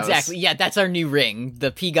Harry's house. Exactly. Yeah, that's our new ring.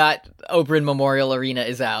 The Peagot Oberyn Memorial Arena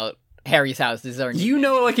is out. Harry's house is our new You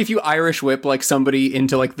know, like, if you Irish whip, like, somebody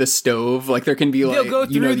into, like, the stove, like, there can be, like... They'll go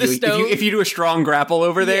through the stove. If you do a strong grapple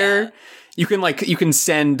over there... You can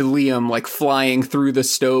send Liam, like, flying through the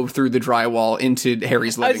stove, through the drywall, into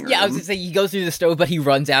Harry's living room. Yeah, I was gonna say, he goes through the stove, but he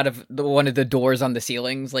runs out of one of the doors on the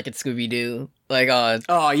ceilings, like it's Scooby-Doo. Like, yeah.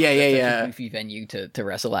 A goofy venue to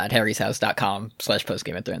wrestle at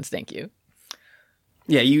harryshouse.com/postgame of Thrones. Thank you.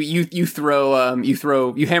 Yeah, you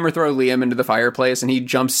hammer throw Liam into the fireplace, and he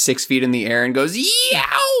jumps 6 feet in the air and goes,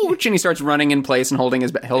 "Youch!" And he starts running in place and holding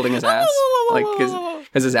his ass, like, because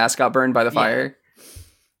his ass got burned by the fire.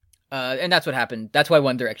 And that's what happened. That's why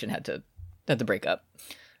One Direction had to break up.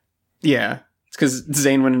 Yeah. It's because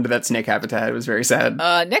Zayn went into that snake habitat. It was very sad.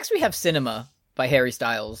 Next we have Cinema by Harry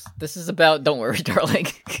Styles. This is about... Don't worry, darling.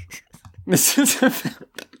 This is about...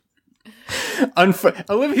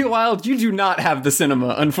 Olivia Wilde, you do not have the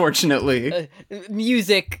cinema, unfortunately.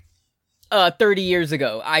 Music 30 years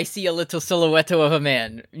ago. I see a little silhouette of a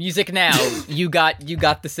man. Music now. You got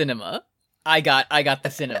the cinema. I got the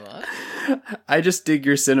cinema. I just dig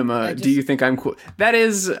your cinema. Do you think I'm cool? That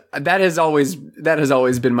has always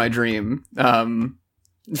been my dream.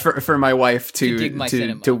 For my wife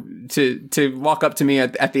to walk up to me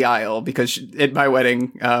at the aisle, because at my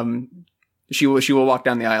wedding, she will walk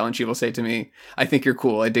down the aisle and she will say to me, "I think you're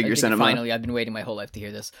cool. I dig your cinema." Finally, I've been waiting my whole life to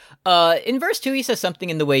hear this. In verse 2, he says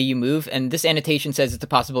something in The Way You Move, and this annotation says it's a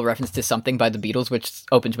possible reference to Something by the Beatles, which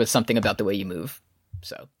opens with Something About the Way You Move.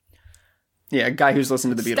 So. Yeah, a guy who's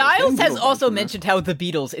listened to the Beatles. Styles has also mentioned how the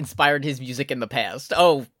Beatles inspired his music in the past.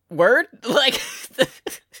 Oh, word? Like...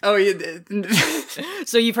 Oh, yeah.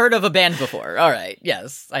 So you've heard of a band before. All right.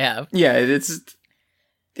 Yes, I have. Yeah, it's...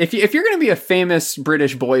 If you're going to be a famous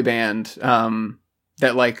British boy band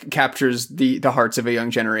that, like, captures the hearts of a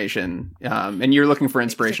young generation, and you're looking for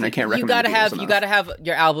inspiration, I can't recommend you gotta have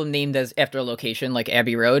your album named after a location, like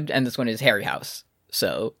Abbey Road, and this one is Harry House.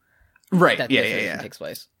 So... Right, that yeah. takes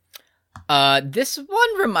place. This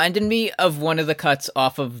one reminded me of one of the cuts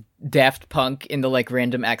off of Daft Punk in the, like,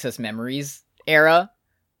 Random Access Memories era,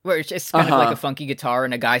 where it's just kind of like a funky guitar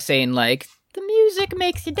and a guy saying, like, "The music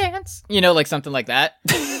makes you dance," you know, like something like that.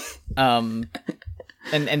 And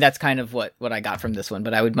that's kind of what I got from this one,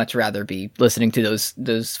 but I would much rather be listening to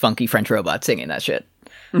those funky French robots singing that shit.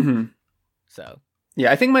 Mm-hmm. So. Yeah,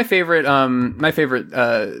 I think my favorite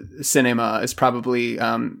cinema is probably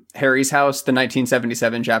Harry's House, the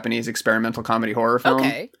 1977 Japanese experimental comedy horror film.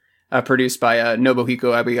 Okay. Produced by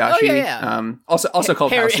Nobuhiko Abayashi. Oh, yeah. Also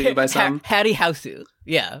called Hausu by some. Hattie Hausu.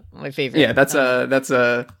 Yeah, my favorite. Yeah, that's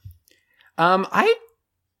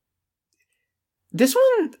this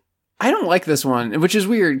one, I don't like this one, which is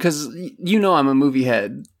weird because I'm a movie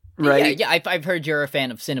head. Right. Yeah. I've heard you're a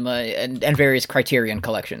fan of cinema and various Criterion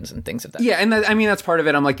collections and things of that. Yeah, and that's part of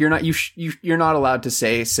it. I'm like, you're not allowed to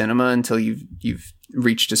say cinema until you've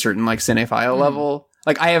reached a certain, like, cinephile level.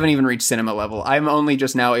 Like, I haven't even reached cinema level. I'm only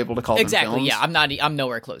just now able to call them films. Yeah. I'm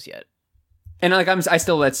nowhere close yet. And, like,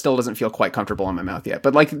 that still doesn't feel quite comfortable in my mouth yet.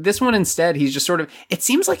 But, like, this one instead, he's just sort of, it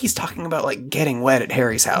seems like he's talking about, like, getting wet at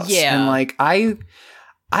Harry's house. Yeah. And, like, I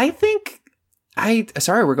think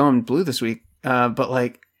sorry, we're going blue this week. But,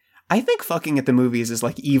 like, I think fucking at the movies is,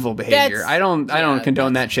 like, evil behavior. I don't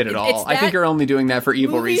condone that shit at all. I think you're only doing that for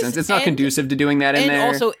evil reasons. It's not conducive to doing that in there.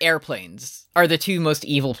 And also airplanes are the two most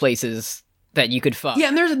evil places that you could fuck. Yeah,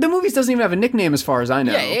 and the movies doesn't even have a nickname as far as I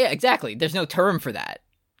know. Yeah, exactly. There's no term for that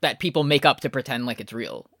people make up to pretend like it's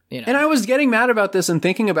real. You know? And I was getting mad about this and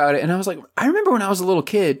thinking about it, and I was like, I remember when I was a little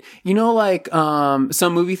kid, like,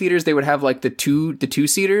 some movie theaters, they would have, like, the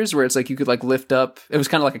two-seaters where it's like you could, like, lift up. It was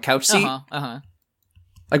kind of like a couch seat.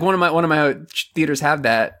 Like, one of my theaters have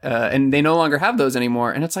that, and they no longer have those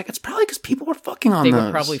anymore. And it's like, it's probably because people were fucking on those. They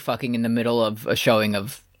were probably fucking in the middle of a showing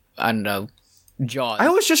of, I don't know, Jaws. I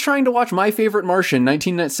was just trying to watch My Favorite Martian,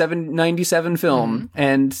 1997 film,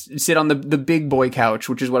 and sit on the big boy couch,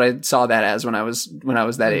 which is what I saw that as when I was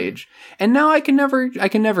that age. And now I can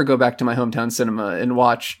never go back to my hometown cinema and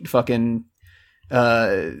watch fucking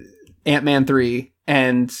Ant-Man 3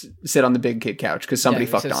 and sit on the big kid couch because somebody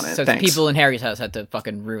fucked on it. So people in Harry's house had to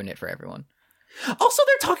fucking ruin it for everyone. Also,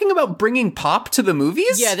 they're talking about bringing pop to the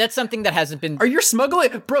movies? Yeah, that's something that hasn't been... You're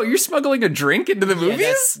smuggling a drink into the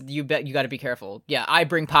movies? You gotta be careful. Yeah, I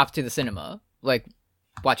bring pop to the cinema. Like,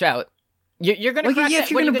 watch out. You're gonna crack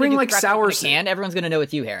if you're gonna bring, like, sour... can, everyone's gonna know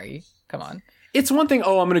it's you, Harry. Come on. It's one thing,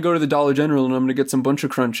 I'm gonna go to the Dollar General and I'm gonna get some Bunch of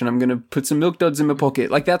Crunch and I'm gonna put some Milk Duds in my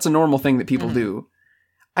pocket. Like, that's a normal thing that people do.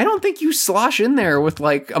 I don't think you slosh in there with,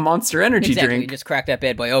 like, a Monster Energy drink. You just crack that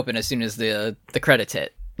bad boy open as soon as the credits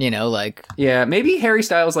hit. Like... Yeah, maybe Harry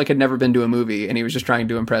Styles, like, had never been to a movie, and he was just trying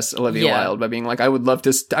to impress Olivia Wilde by being like, I would love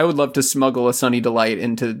to smuggle a Sunny Delight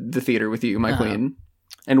into the theater with you, my queen,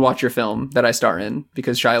 and watch your film that I star in,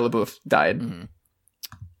 because Shia LaBeouf died. Mm-hmm.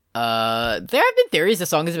 There have been theories the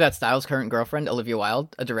song is about Styles' current girlfriend, Olivia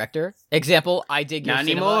Wilde, a director. Example, I dig your Not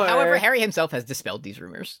cinema. anymore. However, Harry himself has dispelled these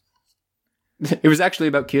rumors. It was actually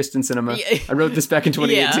about Kirsten Cinema. Yeah. I wrote this back in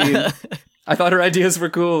 2018. Yeah. I thought her ideas were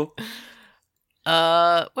cool.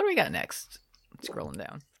 What do we got next? Scrolling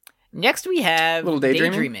down. Next we have Little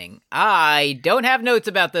Daydreaming. I don't have notes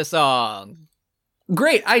about this song.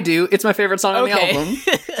 Great, I do. It's my favorite song on the album.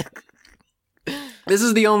 This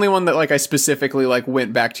is the only one that, like, I specifically, like,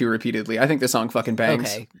 went back to repeatedly. I think this song fucking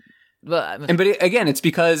bangs. Okay. But again, it's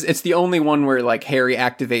because it's the only one where, like, Harry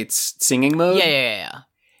activates singing mode. Yeah.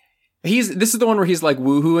 This is the one where he's, like,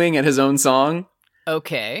 woohooing at his own song.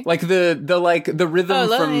 Okay. Like the rhythm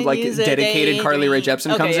from, like, Dedicated Carly Rae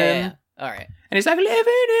Jepsen comes in. Yeah. All right. And he's like, living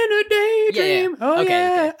in a daydream. Yeah.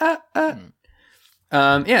 Okay.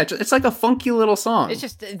 Yeah, it's like a funky little song. It's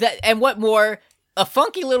just that, and what more, a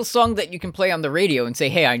funky little song that you can play on the radio and say,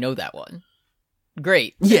 hey, I know that one.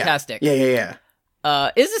 Great. Fantastic. Yeah.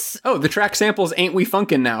 Is this... Oh, the track samples Ain't We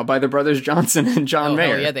Funkin' Now by the Brothers Johnson and John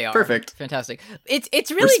Mayer. Oh, yeah, they are. Perfect. Fantastic.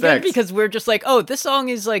 It's really good because we're just like, oh, this song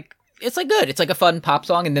is like, it's like good. It's like a fun pop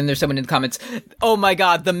song. And then there's someone in the comments, oh my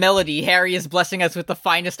God, the melody. Harry is blessing us with the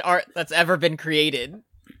finest art that's ever been created.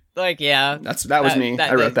 Like, yeah. That was me.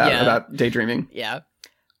 I wrote that about Daydreaming. Yeah.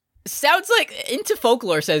 Sounds like, Into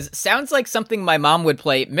Folklore says, sounds like something my mom would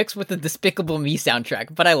play mixed with the Despicable Me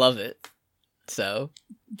soundtrack, but I love it. So.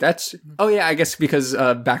 I guess because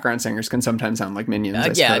background singers can sometimes sound like minions,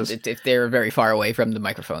 I suppose. If they're very far away from the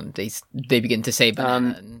microphone, they begin to say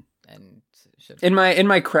banana and In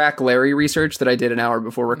my Crack Larry research that I did an hour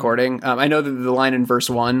before recording, I know that the line in verse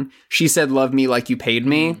 1, she said, "Love me like you paid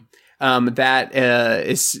me." That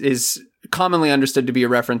is commonly understood to be a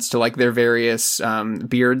reference to, like, their various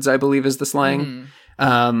beards, I believe is the slang.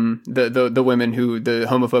 The women who the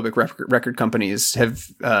homophobic record companies have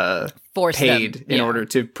paid in order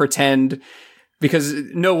to pretend, because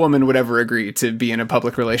no woman would ever agree to be in a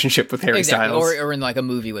public relationship with Harry Styles. Or in, like, a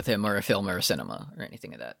movie with him or a film or a cinema or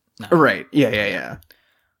anything of that. No. Right. Yeah.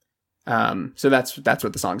 So that's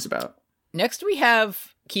what the song's about. Next we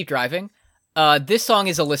have Keep Driving. This song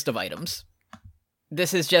is a list of items.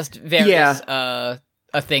 This is just various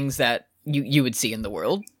things that you would see in the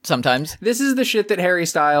world sometimes. This is the shit that Harry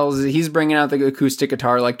Styles, he's bringing out the acoustic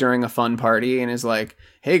guitar, like, during a fun party, and is like,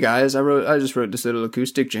 hey guys, I just wrote this little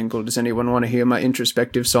acoustic jingle. Does anyone want to hear my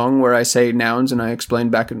introspective song where I say nouns and I explain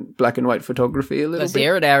black and white photography a little bit?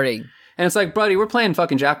 Hear it, Harry. And it's like, buddy, we're playing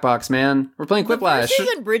fucking Jackbox, man. We're playing Quiplash. The verses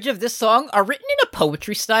and bridge of this song are written in a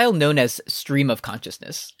poetry style known as stream of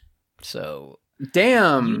consciousness. So,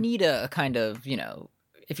 damn, you need a kind of,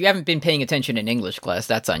 if you haven't been paying attention in English class,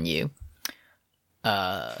 that's on you.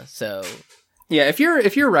 So yeah, if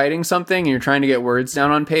you're writing something and you're trying to get words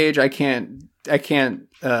down on page, I can't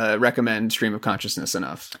recommend stream of consciousness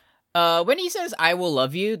enough. When he says "I will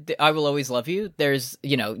love you," I will always love you. There's,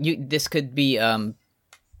 this could be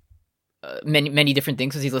many different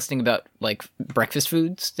things, because he's listing about, like, breakfast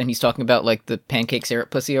foods, and he's talking about, like, the pancake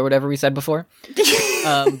syrup pussy or whatever we said before.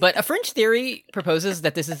 But a fringe theory proposes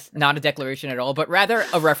that this is not a declaration at all, but rather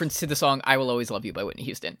a reference to the song "I Will Always Love You" by Whitney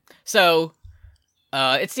Houston. So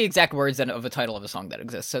it's the exact words of a title of a song that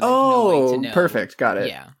exists. So there's no way to know. Perfect, got it.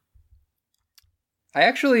 Yeah.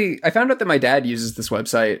 I found out that my dad uses this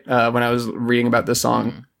website when I was reading about this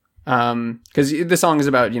song. Because the song is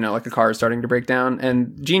about, like, a car starting to break down,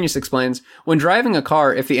 and Genius explains, when driving a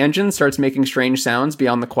car, if the engine starts making strange sounds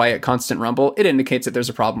beyond the quiet, constant rumble, it indicates that there's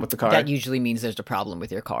a problem with the car. That usually means there's a problem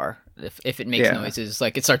with your car. If it makes noises,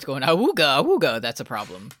 like, it starts going, awooga, awooga, that's a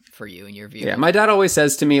problem for you in your view. Yeah, my dad always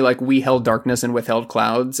says to me, like, we held darkness and withheld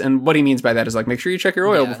clouds, and what he means by that is, like, make sure you check your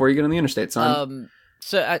oil before you get on the interstate, son.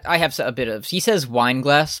 So I have a bit of, he says wine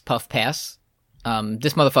glass, puff pass.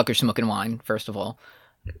 This motherfucker's smoking wine, first of all.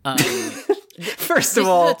 First of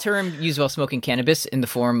all, this is a term used while smoking cannabis in the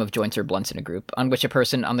form of joints or blunts in a group, on which a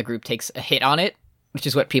person on the group takes a hit on it, which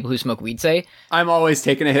is what people who smoke weed say. I'm always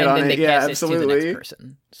taking a hit on it. Yeah, absolutely. To the next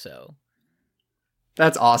person. So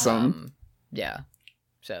that's awesome. Yeah.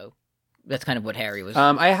 So that's kind of what Harry was.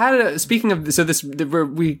 I had speaking of, so this,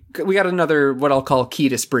 we got another, what I'll call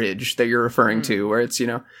Ketis bridge that you're referring to, where it's,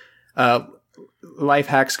 life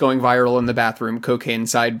hacks going viral in the bathroom, cocaine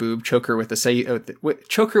side boob, choker with a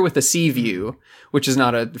sea view, which is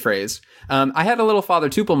not a phrase. I had a little Father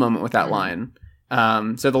Tupel moment with that line.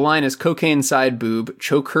 So the line is cocaine side boob,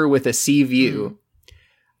 choke her with a sea view.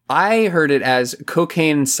 I heard it as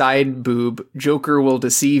cocaine side boob, Joker will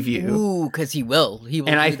deceive you. Ooh, because he will. He will.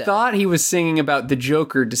 And I thought he was singing about the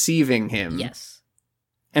Joker deceiving him. Yes.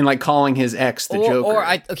 And like calling his ex the Joker. Or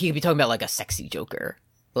he could be talking about like a sexy Joker.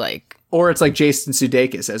 Like, or it's like Jason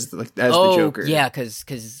Sudeikis as the Joker. Yeah,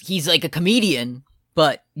 because he's like a comedian,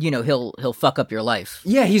 but he'll fuck up your life.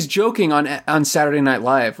 Yeah, he's joking on Saturday Night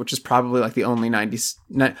Live, which is probably like the only 90s.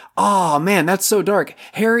 Oh man, that's so dark.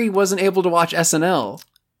 Harry wasn't able to watch SNL.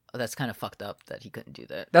 Oh, that's kind of fucked up that he couldn't do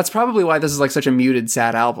that. That's probably why this is like such a muted,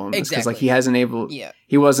 sad album. Exactly. Because like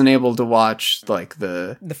he wasn't able to watch like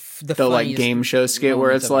the like game show skit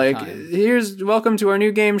where it's like, here's welcome to our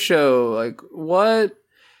new game show. Like, what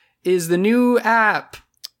is the new app?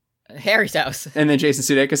 Harry's House. And then Jason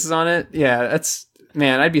Sudeikis is on it. Yeah, that's,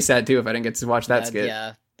 man, I'd be sad too if I didn't get to watch that skit.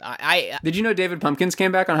 Yeah. I did you know David Pumpkins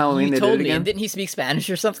came back on Halloween? You they told did it me, again? and didn't he speak Spanish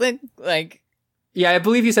or something? Like, yeah, I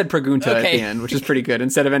believe he said pregunta at the end, which is pretty good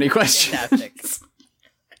instead of any questions. Fantastic.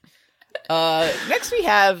 Next we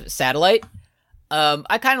have Satellite.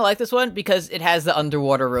 I kind of like this one because it has the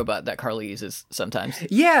underwater robot that Carly uses sometimes.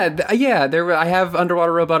 Yeah. I have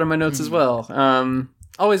underwater robot in my notes as well.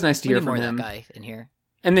 Always nice to hear from him. That guy in here.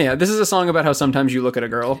 And yeah, this is a song about how sometimes you look at a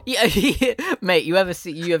girl. Yeah, mate. You ever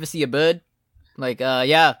see a bird? Like,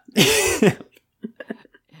 yeah.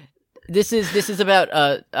 This is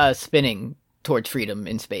about spinning towards freedom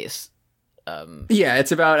in space. Yeah,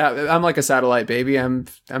 it's about I'm like a satellite, baby. I'm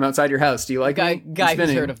outside your house. Do you like guy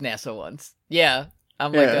who's heard of NASA once? Yeah,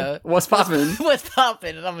 I'm like what's poppin'? What's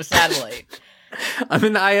poppin'? And I'm a satellite. I'm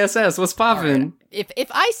in the ISS. What's poppin'? Right.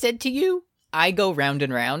 If I said to you, I go round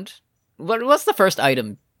and round. What's the first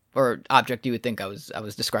item or object you would think I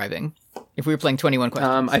was describing? If we were playing 21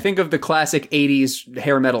 Questions. I think of the classic 80s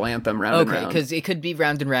hair metal anthem, Round and Round. Okay, because it could be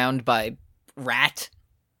Round and Round by Rat,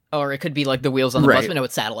 or it could be like the Wheels on the Bus, but no,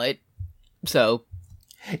 it's Satellite. So,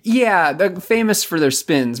 yeah, they're famous for their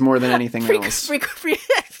spins more than anything else.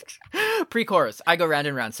 Pre-chorus, I go round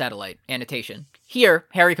and round, Satellite. Annotation. Here,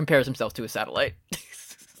 Harry compares himself to a satellite.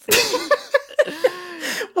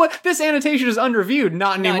 What? This annotation is unreviewed.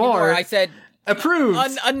 Not anymore. I said approved.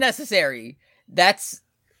 Unnecessary. That's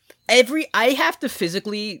I have to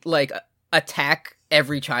physically like attack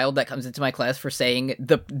every child that comes into my class for saying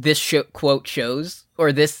this quote shows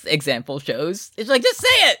or this example shows. It's like, just say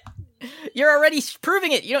it. You're already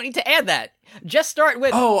proving it. You don't need to add that. Just start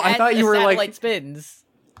with. Oh, I thought you were like spins.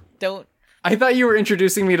 Don't. I thought you were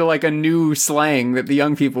introducing me to like a new slang that the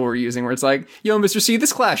young people were using, where it's like, "Yo, Mr. C,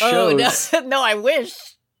 this class shows." Oh, no, I wish.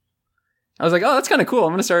 I was like, "Oh, that's kind of cool.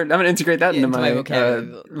 I'm gonna integrate that into my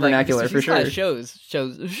vernacular for sure." Shows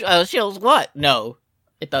what? No,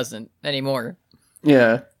 it doesn't anymore.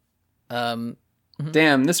 Yeah.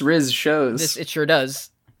 Damn, this Riz shows. It sure does.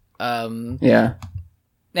 Yeah.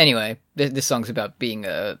 Anyway, this song's about being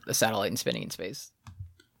a satellite and spinning in space.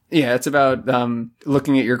 Yeah, it's about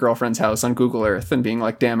looking at your girlfriend's house on Google Earth and being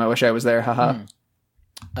like, "Damn, I wish I was there." Haha.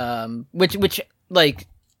 Which like,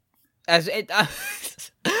 as it,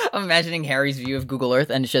 I'm imagining Harry's view of Google Earth,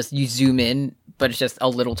 and it's just you zoom in, but it's just a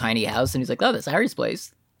little tiny house, and he's like, "Oh, that's Harry's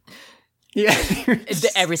place." Yeah.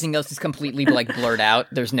 Everything else is completely like blurred out.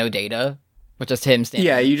 There's no data. With just him standing.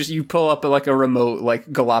 Yeah, you pull up like a remote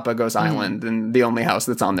like Galapagos Island, and the only house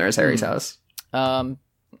that's on there is Harry's house. And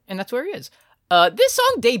that's where he is. This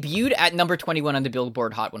song debuted at number 21 on the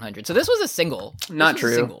Billboard Hot 100. So this was a single. Not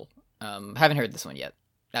true. Haven't heard this one yet,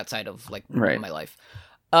 outside of like my life.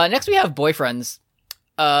 Next we have Boyfriends.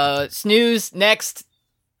 Snooze. Next.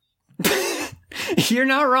 You're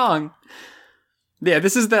not wrong. Yeah,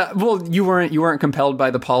 this is you weren't compelled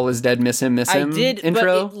by the Paul is dead, miss him I did,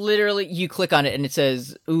 intro? But literally, you click on it and it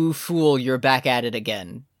says, "Ooh, fool, you're back at it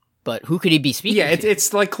again." But who could he be speaking to?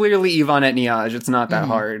 It's like clearly Yvonne Niage. It's not that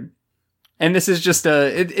hard. And this is just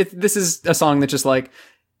this is a song that's just like,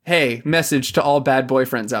 hey, message to all bad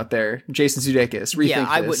boyfriends out there. Jason Sudeikis, rethink this.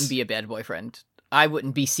 I wouldn't be a bad boyfriend. I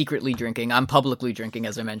wouldn't be secretly drinking. I'm publicly drinking,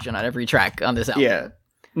 as I mentioned, on every track on this album. Yeah.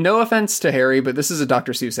 No offense to Harry, but this is a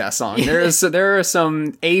Dr. Seuss ass song. There are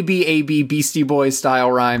some ABAB Beastie Boys style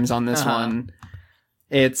rhymes on this one.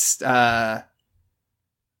 It's are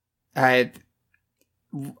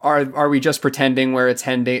we just pretending where it's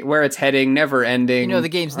heading, never ending? The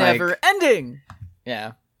game's never ending.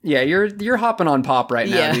 Yeah. Yeah, you're hopping on pop right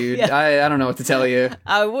now, dude. Yeah. I don't know what to tell you.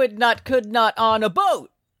 I could not on a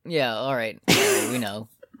boat. Yeah, all right. We know.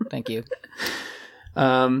 Thank you.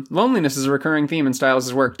 Loneliness is a recurring theme in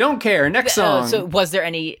Styles' work. Don't care. Next song. So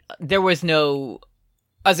there was no,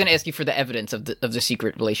 I was going to ask you for the evidence of the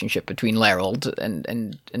secret relationship between Larold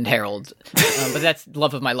and Harold. But that's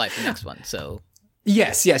Love of My Life, the next one. So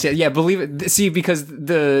yes. Yeah. Believe it. See, because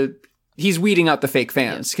he's weeding out the fake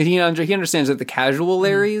fans because he understands that the casual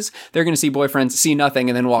Larrys, they're going to see boyfriends, see nothing,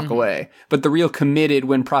 and then walk away. But the real committed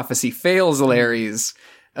when prophecy fails Larrys,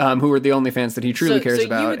 who are the only fans that he truly cares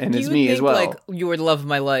about, and it's me as well. Like, you were the love of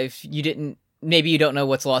my life. Maybe you don't know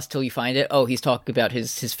what's lost till you find it. Oh, he's talking about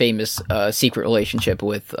his famous secret relationship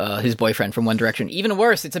with his boyfriend from One Direction. Even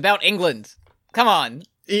worse, it's about England. Come on.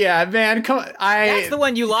 Yeah, man. Come on. That's the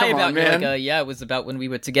one you lie about. You're like, it was about when we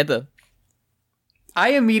were together.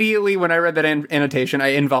 I immediately, when I read that annotation,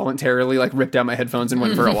 I involuntarily ripped out my headphones and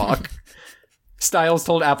went for a walk. Styles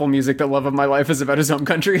told Apple Music that Love of My Life is about his home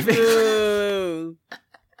country.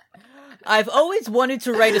 I've always wanted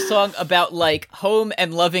to write a song about home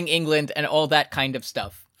and loving England and all that kind of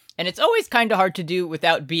stuff. And it's always kind of hard to do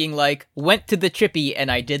without being went to the chippy and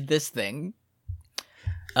I did this thing.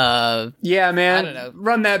 Yeah, man. I don't know.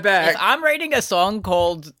 Run that back. If I'm writing a song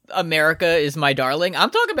called America Is My Darling, I'm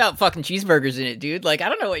talking about fucking cheeseburgers in it, dude. I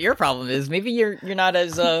don't know what your problem is. Maybe you're not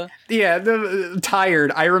as Yeah,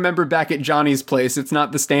 tired. I remember back at Johnny's place. It's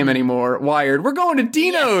not the Stam anymore. Wired. We're going to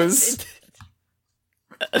Dino's.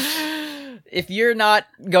 If you're not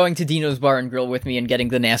going to Dino's Bar and Grill with me and getting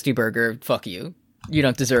the nasty burger, fuck you. You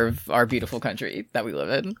don't deserve our beautiful country that we live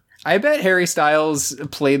in. I bet Harry Styles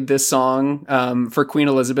played this song for Queen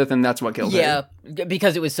Elizabeth, and that's what killed her. Yeah,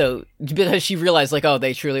 because because she realized,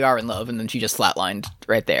 they truly are in love, and then she just flatlined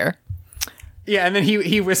right there. Yeah, and then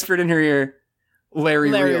he whispered in her ear,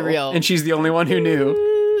 Larry Real. And she's the only one who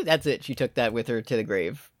knew. That's it. She took that with her to the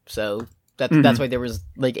grave. So that's why there was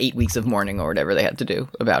 8 weeks of mourning or whatever they had to do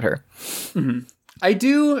about her. Mm-hmm. I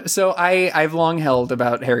do. So I've long held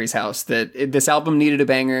about Harry's House that this album needed a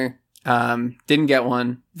banger. Didn't get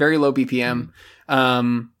one. Very low BPM.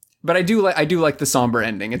 But I do like the somber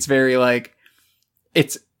ending. It's very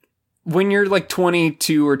it's when you're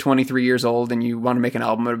 22 or 23 years old and you want to make an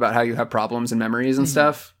album about how you have problems and memories and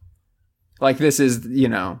stuff. This is,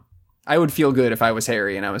 I would feel good if I was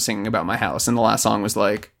Harry and I was singing about my house and the last song was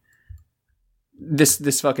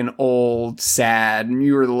this fucking old, sad,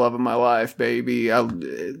 you were the love of my life, baby.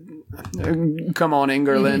 Come on,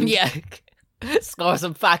 England. Yeah. Score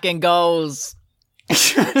some fucking goals. I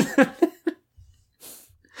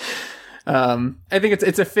think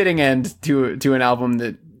it's a fitting end to an album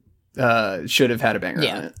that should have had a banger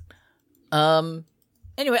on it.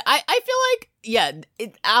 Anyway, I feel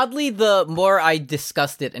oddly, the more I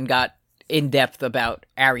discussed it and got in depth about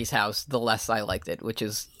Harry's House, the less I liked it, which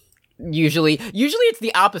is usually it's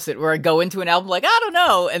the opposite, where I go into an album I don't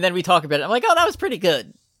know, and then we talk about it. I'm like, oh, that was pretty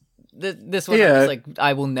good. This one, I was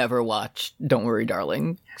I will never watch Don't Worry,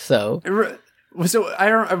 Darling. So I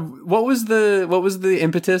don't. What was the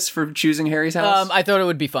impetus for choosing Harry's House? I thought it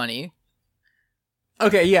would be funny.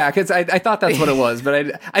 Okay, yeah, because I thought that's what it was,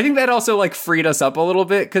 but I think that also freed us up a little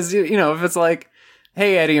bit because if it's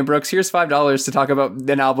hey Eddie and Brooks, here's $5 to talk about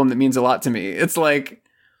an album that means a lot to me. It's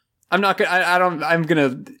I'm not gonna. I'm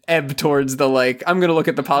gonna ebb towards the I'm gonna look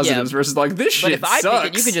at the positives versus this shit. But if I sucks.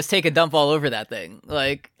 pick it, you can just take a dump all over that thing.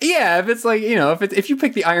 Yeah, if it's if you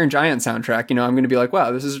pick the Iron Giant soundtrack, I'm gonna be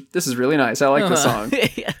wow, this is really nice. I like this song.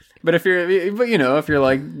 Yeah. But if you're we're gonna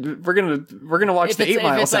watch the 8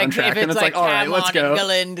 Mile soundtrack, and it's all right, let's go.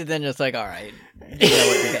 England, then it's all right, you know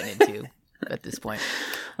what you're getting into at this point.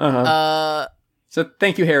 So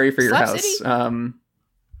thank you, Harry, for your Slap house. City?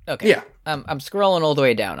 Okay. Yeah. I'm scrolling all the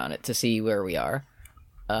way down on it to see where we are.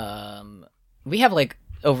 We have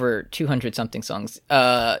over 200 something songs.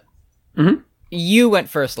 You went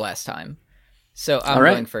first last time, so I'm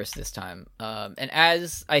going first this time. And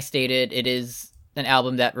as I stated, it is an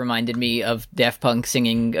album that reminded me of Daft Punk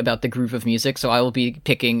singing about the groove of music, so I will be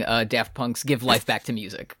picking Daft Punk's Give Life Back to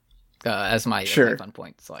Music as my fun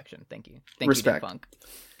point selection. Thank you. Respect. You, Daft Punk.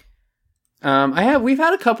 We've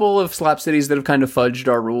had a couple of Slap Cities that have kind of fudged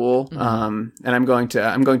our rule. And I'm going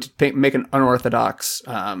to make an unorthodox,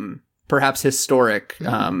 perhaps historic,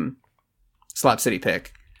 Slap City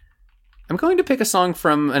pick. I'm going to pick a song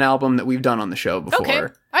from an album that we've done on the show before. Okay.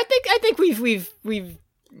 I think we've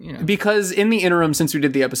because in the interim since we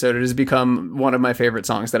did the episode, it has become one of my favorite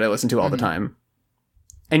songs that I listen to all the time.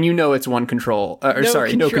 And it's One Control.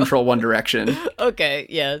 No Control, One Direction. Okay,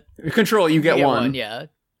 yeah. Control, you get one. Yeah.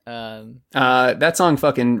 That song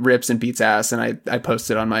fucking rips and beats ass, and I post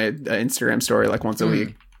it on my Instagram story once a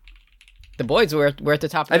week. The boys were at the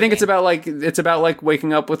top. I think it's about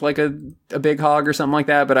waking up with a big hog or something like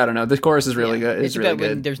that. But I don't know. The chorus is really good. It's really good.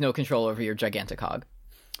 When there's no control over your gigantic hog.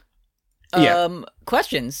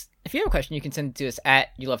 Questions. If you have a question, you can send it to us at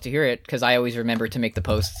You Love to Hear It, because I always remember to make the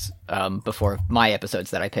posts before my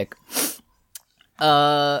episodes that I pick.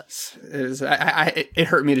 It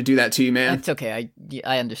hurt me to do that to you, man. It's okay.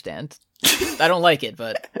 I understand. I don't like it,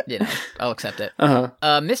 but, I'll accept it.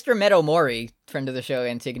 Mr. Meadow Mori, friend of the show,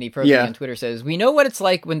 Antigone Profi on Twitter says, we know what it's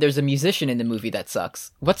like when there's a musician in the movie that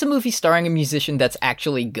sucks. What's a movie starring a musician that's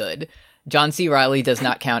actually good? John C. Reilly does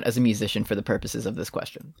not count as a musician for the purposes of this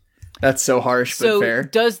question. That's so harsh, but fair. So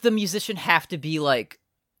does the musician have to be, like,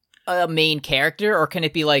 a main character, or can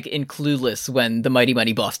it be, like, in Clueless when the Mighty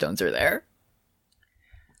Mighty Bosstones are there?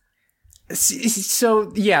 So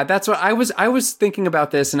yeah, that's what I was thinking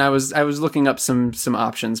about this, and I was looking up some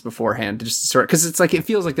options beforehand to just sort, because it's like it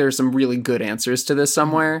feels like there's some really good answers to this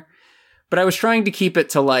somewhere, but I was trying to keep it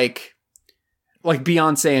to like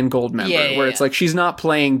Beyonce and Goldmember, where it's like she's not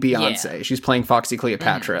playing Beyonce, she's playing Foxy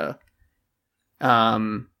Cleopatra.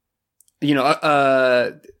 Weird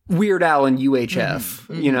Al and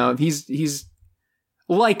UHF. He's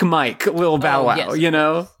like Mike, Lil Bow Wow.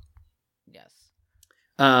 Yes.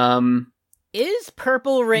 Is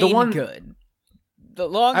Purple Rain good? The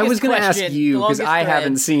longest I was going to ask you because I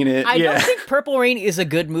haven't seen it. I don't think Purple Rain is a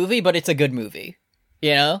good movie, but it's a good movie.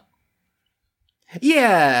 Yeah,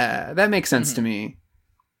 that makes sense to me.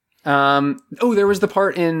 There was the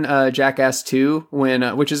part in Jackass 2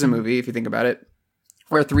 when, which is a movie if you think about it,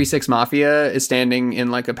 where 3-6 Mafia is standing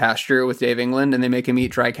in like a pasture with Dave England and they make him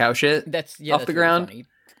eat dry cow shit off the ground. Really funny.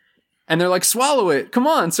 And they're like, swallow it, come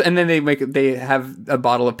on. So, and then they have a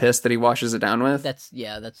bottle of piss that he washes it down with. That's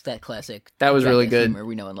that classic. That was really good. Humor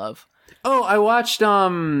we know and love. Oh, I watched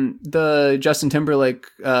the Justin Timberlake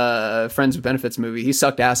Friends with Benefits movie. He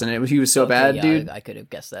sucked ass in it. He was so bad, dude. I could have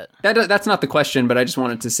guessed that. That's not the question, but I just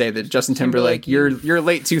wanted to say that Justin Timberlake, your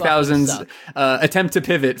late 2000s attempt to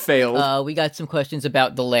pivot failed. We got some questions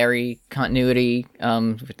about the Larry continuity.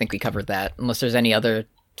 I think we covered that. Unless there's any other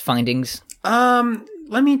findings.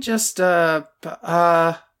 Let me just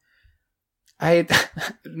my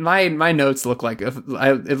notes look like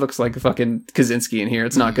it looks like a fucking Kaczynski in here.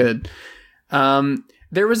 It's not good.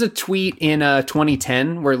 There was a tweet in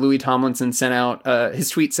 2010 where Louis Tomlinson sent out his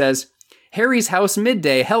tweet says, "Harry's house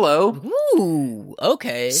midday. Hello." Ooh,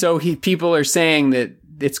 okay. So people are saying that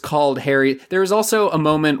it's called Harry. There was also a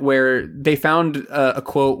moment where they found a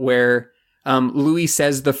quote where Louis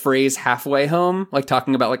says the phrase halfway home, like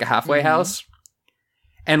talking about like a halfway house.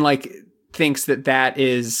 And like thinks that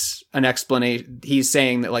is an explanation. He's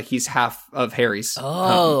saying that like he's half of Harry's.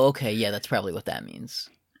 Oh, okay. Yeah, that's probably what that means.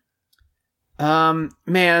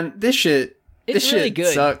 Man, this shit really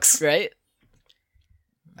good, sucks. Right?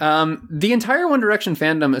 The entire One Direction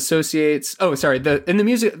fandom associates... Oh, sorry. In the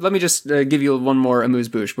music... Let me just give you one more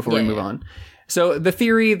amuse-bouche before we move on. So the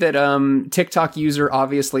theory that TikTok user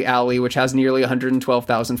Obviously Ali, which has nearly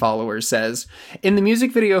 112,000 followers, says, in the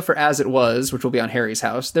music video for As It Was, which will be on Harry's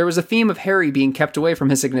house, there was a theme of Harry being kept away from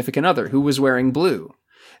his significant other, who was wearing blue.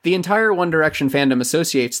 The entire One Direction fandom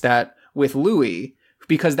associates that with Louis,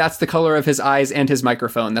 because that's the color of his eyes and his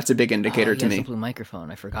microphone. That's a big indicator to me. He has a blue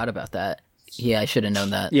microphone. I forgot about that. Yeah, I should have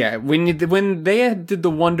known that. Yeah, when they did the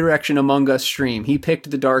One Direction Among Us stream, he picked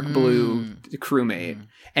the dark blue crewmate.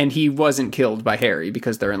 And he wasn't killed by Harry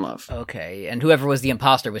because they're in love. Okay, and whoever was the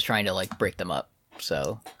imposter was trying to like break them up.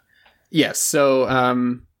 So yes, so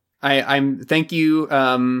I'm thank you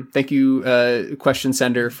question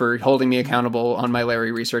sender for holding me accountable on my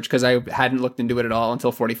Larry research, because I hadn't looked into it at all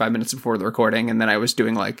until 45 minutes before the recording, and then I was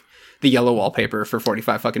doing like the yellow wallpaper for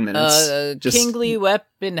 45 fucking minutes. Kingly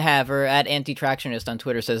Weaponhaver at Anti-Tractionist on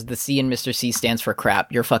Twitter says the C in Mr. C stands for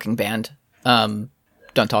crap. You're fucking banned.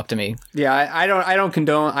 Don't talk to me. Yeah, I don't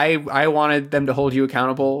condone. I wanted them to hold you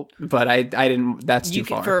accountable, but I didn't. That's too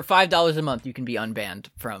far. For $5 a month, you can be unbanned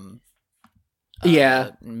from.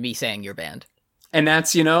 Me saying you're banned. And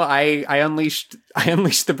that's I unleashed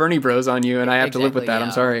the Bernie Bros on you, and I have to live with that. Yeah.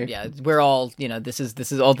 I'm sorry. Yeah, we're all this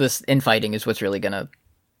is all this infighting is what's really gonna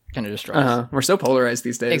destroy us. We're so polarized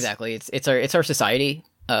these days. Exactly. It's our society.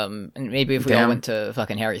 And maybe if we all went to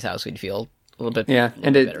fucking Harry's house, we'd feel a little bit. Yeah,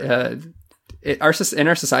 and better. In our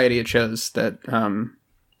society, it shows that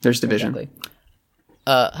there's division. Exactly.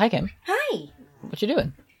 Hi, Kim. Hi. What you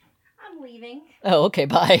doing? I'm leaving. Oh, okay.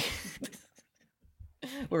 Bye.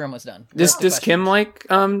 We're almost done. Does Kim like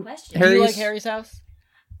Harry's? Do you like Harry's house?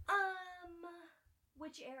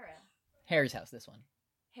 Which era? Harry's house. This one.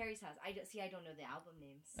 Harry's house. I don't know the album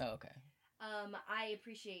names. Oh, okay. I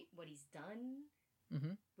appreciate what he's done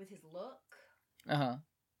with his look.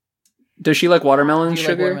 Does she like watermelon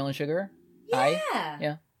sugar? Like watermelon sugar? Yeah.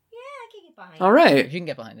 Yeah. I can get behind. All right. You can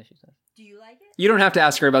get behind it, she says. Do you like it? You don't have to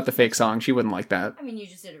ask her about the fake song. She wouldn't like that. I mean, you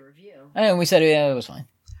just did a review. And we said it was fine.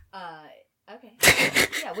 Okay.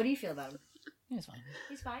 Yeah, what do you feel about him? He's fine.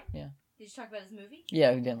 He's fine? Yeah. Did you talk about his movie?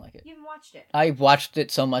 Yeah, we didn't like it. You haven't watched it? I watched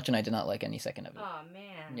it so much and I did not like any second of it. Oh,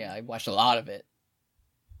 man. Yeah, I watched a lot of it.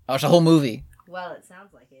 I watched the whole movie. Well, it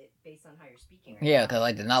sounds like it, based on how you're speaking right Yeah, because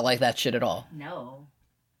I did not like that shit at all. No.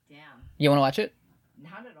 Damn. You want to watch it?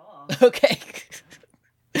 Not at all. Okay.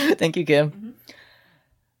 Thank you, Kim.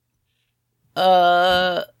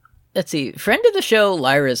 Mm-hmm. Let's see. Friend of the show,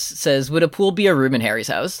 Lyris, says, would a pool be a room in Harry's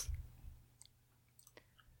house?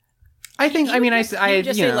 I think, I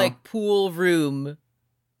just say, like, pool room,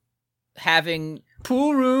 having...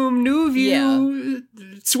 Pool room, new view,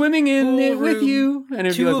 swimming in it with you. And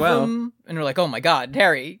it'd be like, wow. And we're like, oh my god,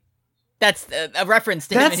 Harry. That's a reference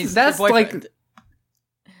to him and his boyfriend.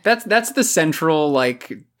 Like, that's the central,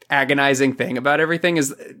 like, agonizing thing about everything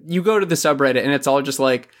is you go to the subreddit and it's all just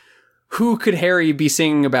like, who could Harry be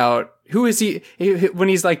singing about? Who is he? When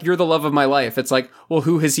he's like, you're the love of my life. It's like, well,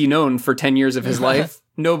 who has he known for 10 years of his life?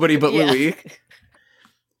 Nobody but Louis.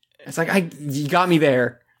 It's like, you got me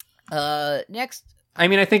there. Next. I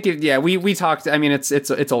mean, I think, we talked, I mean,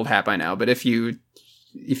 it's old hat by now, but if you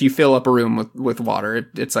fill up a room with water,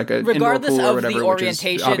 it's like a regardless indoor pool or of whatever, the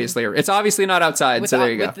orientation, it's obviously not outside, so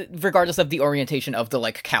there you go. Regardless of the orientation of the,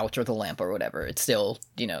 like, couch or the lamp or whatever, it's still,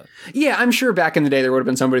 Yeah, I'm sure back in the day there would have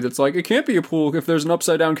been somebody that's like, it can't be a pool if there's an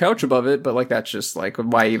upside down couch above it, but, like, that's just, like,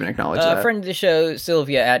 why even acknowledge that? Friend of the show,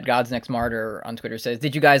 Sylvia at God's Next Martyr on Twitter says,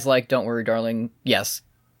 did you guys like Don't Worry Darling? Yes.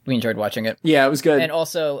 We enjoyed watching it. Yeah, it was good. And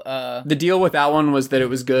also... the deal with that one was that it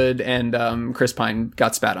was good, and Chris Pine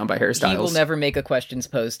got spat on by Harry Styles. He will never make a questions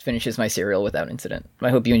post, finishes my cereal without incident. I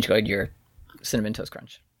hope you enjoyed your Cinnamon Toast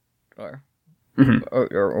Crunch. Or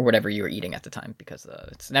whatever you were eating at the time, because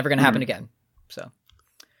it's never going to happen again. So...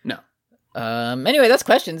 No. Anyway, that's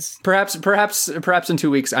questions. Perhaps in 2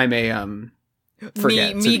 weeks I may...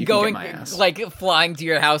 forget me going like flying to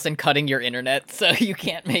your house and cutting your internet so you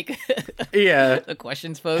can't make a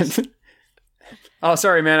questions post. Oh,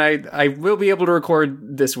 sorry, man. I will be able to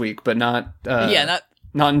record this week, but not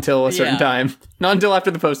until a certain time. Not until after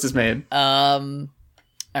the post is made. All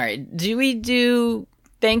right. Do we do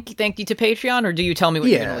thank you to Patreon, or do you tell me what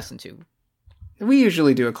you're going to listen to? We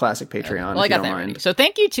usually do a classic Patreon. Well, I got that ready. So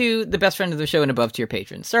thank you to the best friend of the show and above tier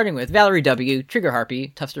patrons, starting with Valerie W, Trigger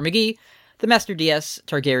Harpy, Tufster McGee, The Master DS,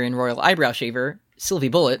 Targaryen Royal Eyebrow Shaver, Sylvie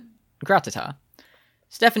Bullet, Gratata,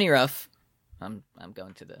 Stephanie Ruff. I'm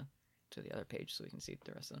going to the other page so we can see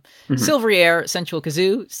the rest of them. Mm-hmm. Silverier, Sensual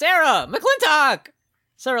Kazoo, Sarah McClintock,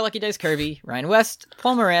 Sarah Lucky Dice Kirby, Ryan West,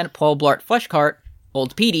 Paul Moran, Paul Blart Fleshcart,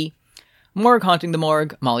 Old Petey, Morgue Haunting the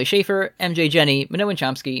Morgue, Molly Schaefer, MJ Jenny, Minoan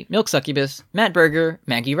Chomsky, Milk Succubus, Matt Berger,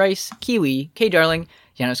 Maggie Rice, Kiwi, K Darling,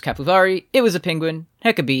 Janos Capuvari, It Was a Penguin,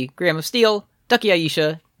 Heckabee, Graham of Steel, Ducky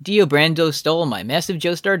Aisha, Dio Brando Stole My Massive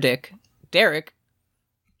Joestar Dick, Derek,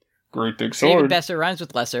 Great Dick Sword, David Besser Rhymes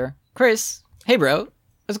with Lesser, Chris, hey bro,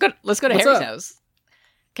 let's go to What's Harry's up? house,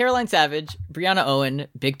 Caroline Savage, Brianna Owen,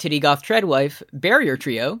 Big Titty Goth Treadwife, Barrier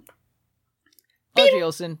Trio, Audrey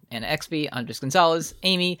Olsen, Anna Exby, Andres Gonzalez,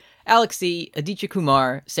 Amy, Alex C, Aditya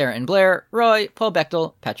Kumar, Sarah and Blair, Roy, Paul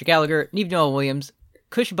Bechtel, Patrick Gallagher, Neve Noel Williams,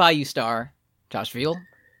 Kush Bayou Star, Josh Veal,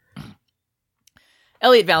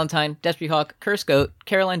 Elliot Valentine, Despy Hawk, Curse Goat,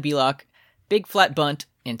 Caroline Belock, Big Flat Bunt,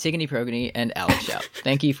 Antigone Progony, and Alex Shout.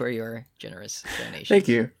 Thank you for your generous donation. Thank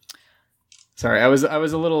you. Sorry, I was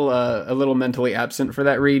a little mentally absent for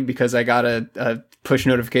that read because I got a push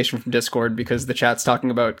notification from Discord because the chat's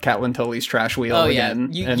talking about Catelyn Tully's trash wheel again.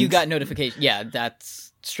 You got notification. Yeah,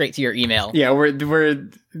 that's straight to your email. Yeah, we're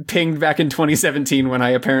pinged back in 2017 when I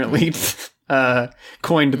apparently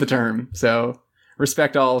coined the term. So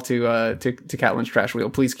respect all to Catelyn's trash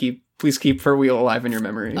wheel. Please keep her wheel alive in your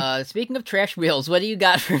memory. Speaking of trash wheels, what do you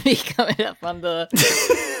got for me coming up on the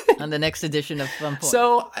on the next edition of Fun Point?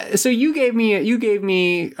 So you gave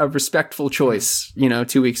me a respectful choice,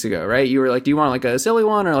 2 weeks ago, right? You were like, do you want like a silly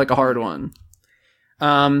one or like a hard one?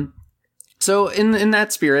 So in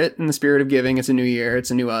that spirit, in the spirit of giving, it's a new year,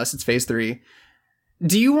 it's a new us, it's phase 3.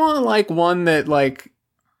 Do you want like one that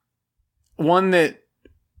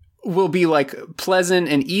will be like pleasant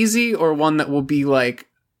and easy, or one that will be like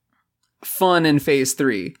fun in phase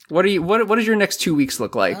 3? What does your next 2 weeks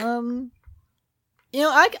look like?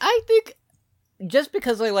 I think just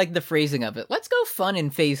because I like the phrasing of it, let's go fun in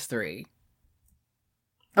phase 3.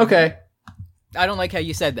 Okay. I don't like how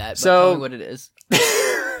you said that, but tell me what it is.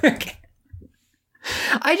 Okay.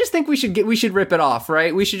 I just think we should rip it off,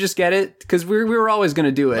 right? We should just get it because we were always going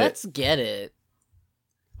to do it. Let's get it.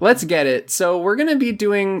 So we're going to be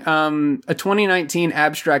doing a 2019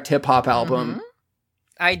 abstract hip hop album. Mm-hmm.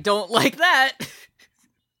 I don't like that.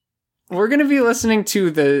 We're going to be listening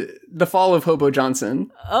to the Fall of Hobo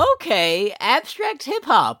Johnson. Okay, abstract hip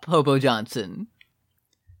hop, Hobo Johnson.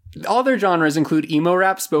 All their genres include emo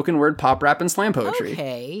rap, spoken word, pop rap, and slam poetry.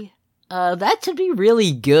 Okay, that should be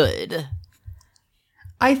really good.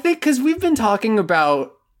 I think because we've been talking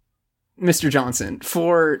about Mr. Johnson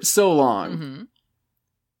for so long. Mm-hmm.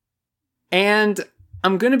 And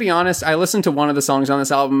I'm going to be honest, I listened to one of the songs on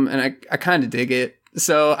this album and I kind of dig it.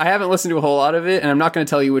 So I haven't listened to a whole lot of it, and I'm not going to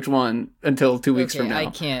tell you which one until 2 weeks from now. I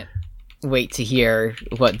can't wait to hear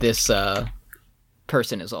what this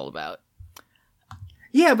person is all about.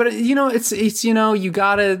 Yeah, but it's you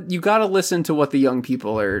gotta listen to what the young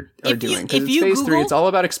people are doing. Because it's phase 3, it's all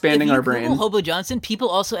about expanding our brain. Google Hobo Johnson, people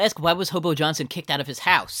also ask, why was Hobo Johnson kicked out of his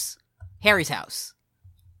house? Harry's house.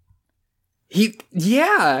 We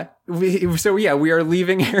are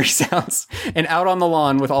leaving Harry's house and out on the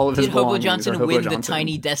lawn with all of his belongings. Did Hobo Johnson win the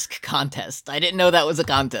Tiny Desk contest? I didn't know that was a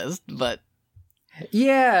contest, but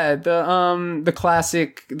yeah, the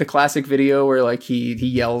classic video where like he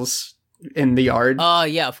yells in the yard. Oh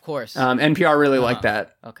yeah, of course. NPR really liked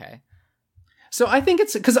that. Okay. So I think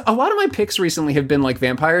it's because a lot of my picks recently have been like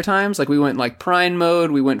Vampire Times. Like we went like Prime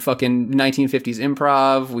Mode, we went fucking 1950s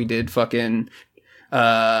improv, we did fucking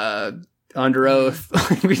Under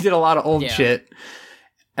Oath. We did a lot of old shit.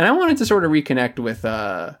 And I wanted to sort of reconnect with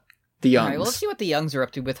the Youngs. All right, well, let's see what the Youngs are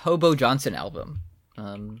up to with Hobo Johnson album.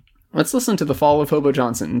 Let's listen to the Fall of Hobo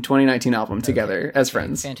Johnson 2019 album together as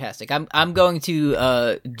friends. Fantastic. I'm going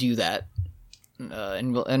to do that.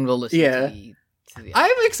 And we'll listen to the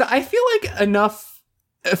I'm excited. I feel like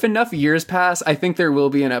if enough years pass, I think there will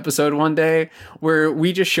be an episode one day where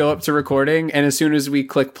we just show up to recording, and as soon as we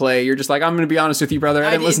click play, you're just like, I'm going to be honest with you, brother.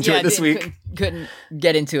 I didn't listen to it this week. Couldn't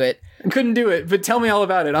get into it. Couldn't do it, but tell me all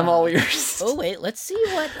about it. I'm all ears. Oh, wait. Let's see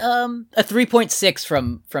what... a 3.6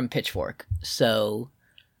 from Pitchfork. So...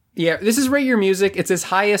 Yeah, this is Rate Your Music. It's his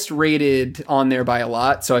highest rated on there by a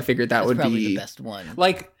lot, so I figured that would probably be... the best one.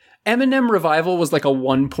 Like, Eminem Revival was like a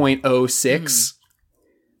 1.06.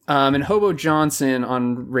 And Hobo Johnson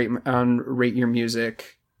on Rate Your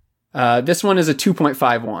Music, this one is a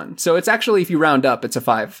 2.51. So it's actually, if you round up, it's a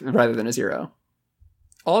 5 rather than a 0.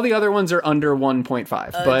 All the other ones are under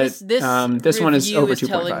 1.5, but this one is over 2.5.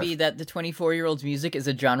 Telling me that the 24-year-old's music is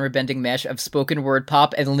a genre-bending mesh of spoken word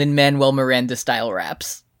pop and Lin-Manuel Miranda style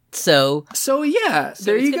raps. So yeah,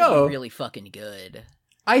 there you go. Be really fucking good.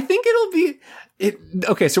 I think it'll be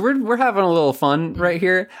okay, so we're having a little fun right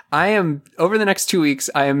here. I am over the next 2 weeks,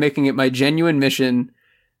 I am making it my genuine mission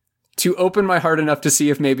to open my heart enough to see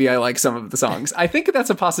if maybe I like some of the songs. I think that's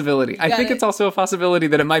a possibility. I think it's also a possibility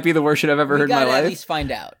that it might be the worst shit I've ever heard in my life. At least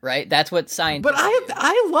find out, right? That's what science. But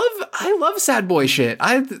I love sad boy shit.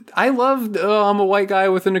 I love I'm a white guy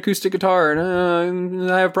with an acoustic guitar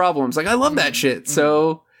and I have problems. Like I love that shit.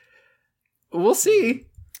 So we'll see.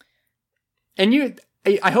 And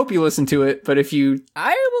I hope you listen to it, but I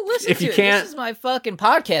will listen to it. This is my fucking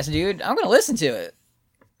podcast, dude. I'm gonna listen to it.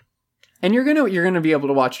 And you're gonna be able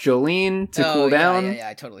to watch Jolene to cool down. Yeah,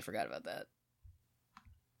 I totally forgot about that.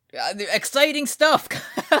 Exciting stuff.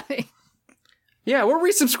 Yeah, we're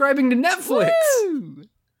resubscribing to Netflix. Woo!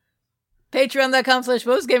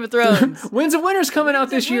 Patreon.com/Post Game of Thrones. Winds of Winter's coming out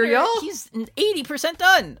this year, y'all. He's 80%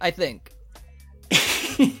 done, I think.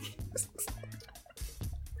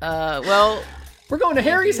 Well, we're going to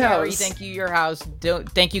Harry's house. Harry, thank you, your house.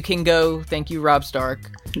 Thank you, Kingo. Thank you, Rob Stark.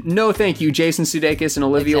 No, thank you, Jason Sudeikis and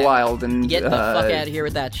Olivia Wilde, and get the fuck out of here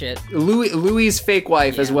with that shit. Louis' fake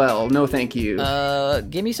wife as well. No, thank you.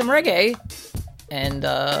 Give me some reggae, and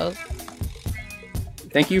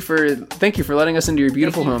thank you for letting us into your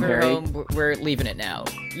beautiful home, Harry. We're leaving it now.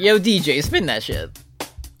 Yo, DJ, spin that shit.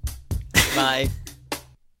 Bye.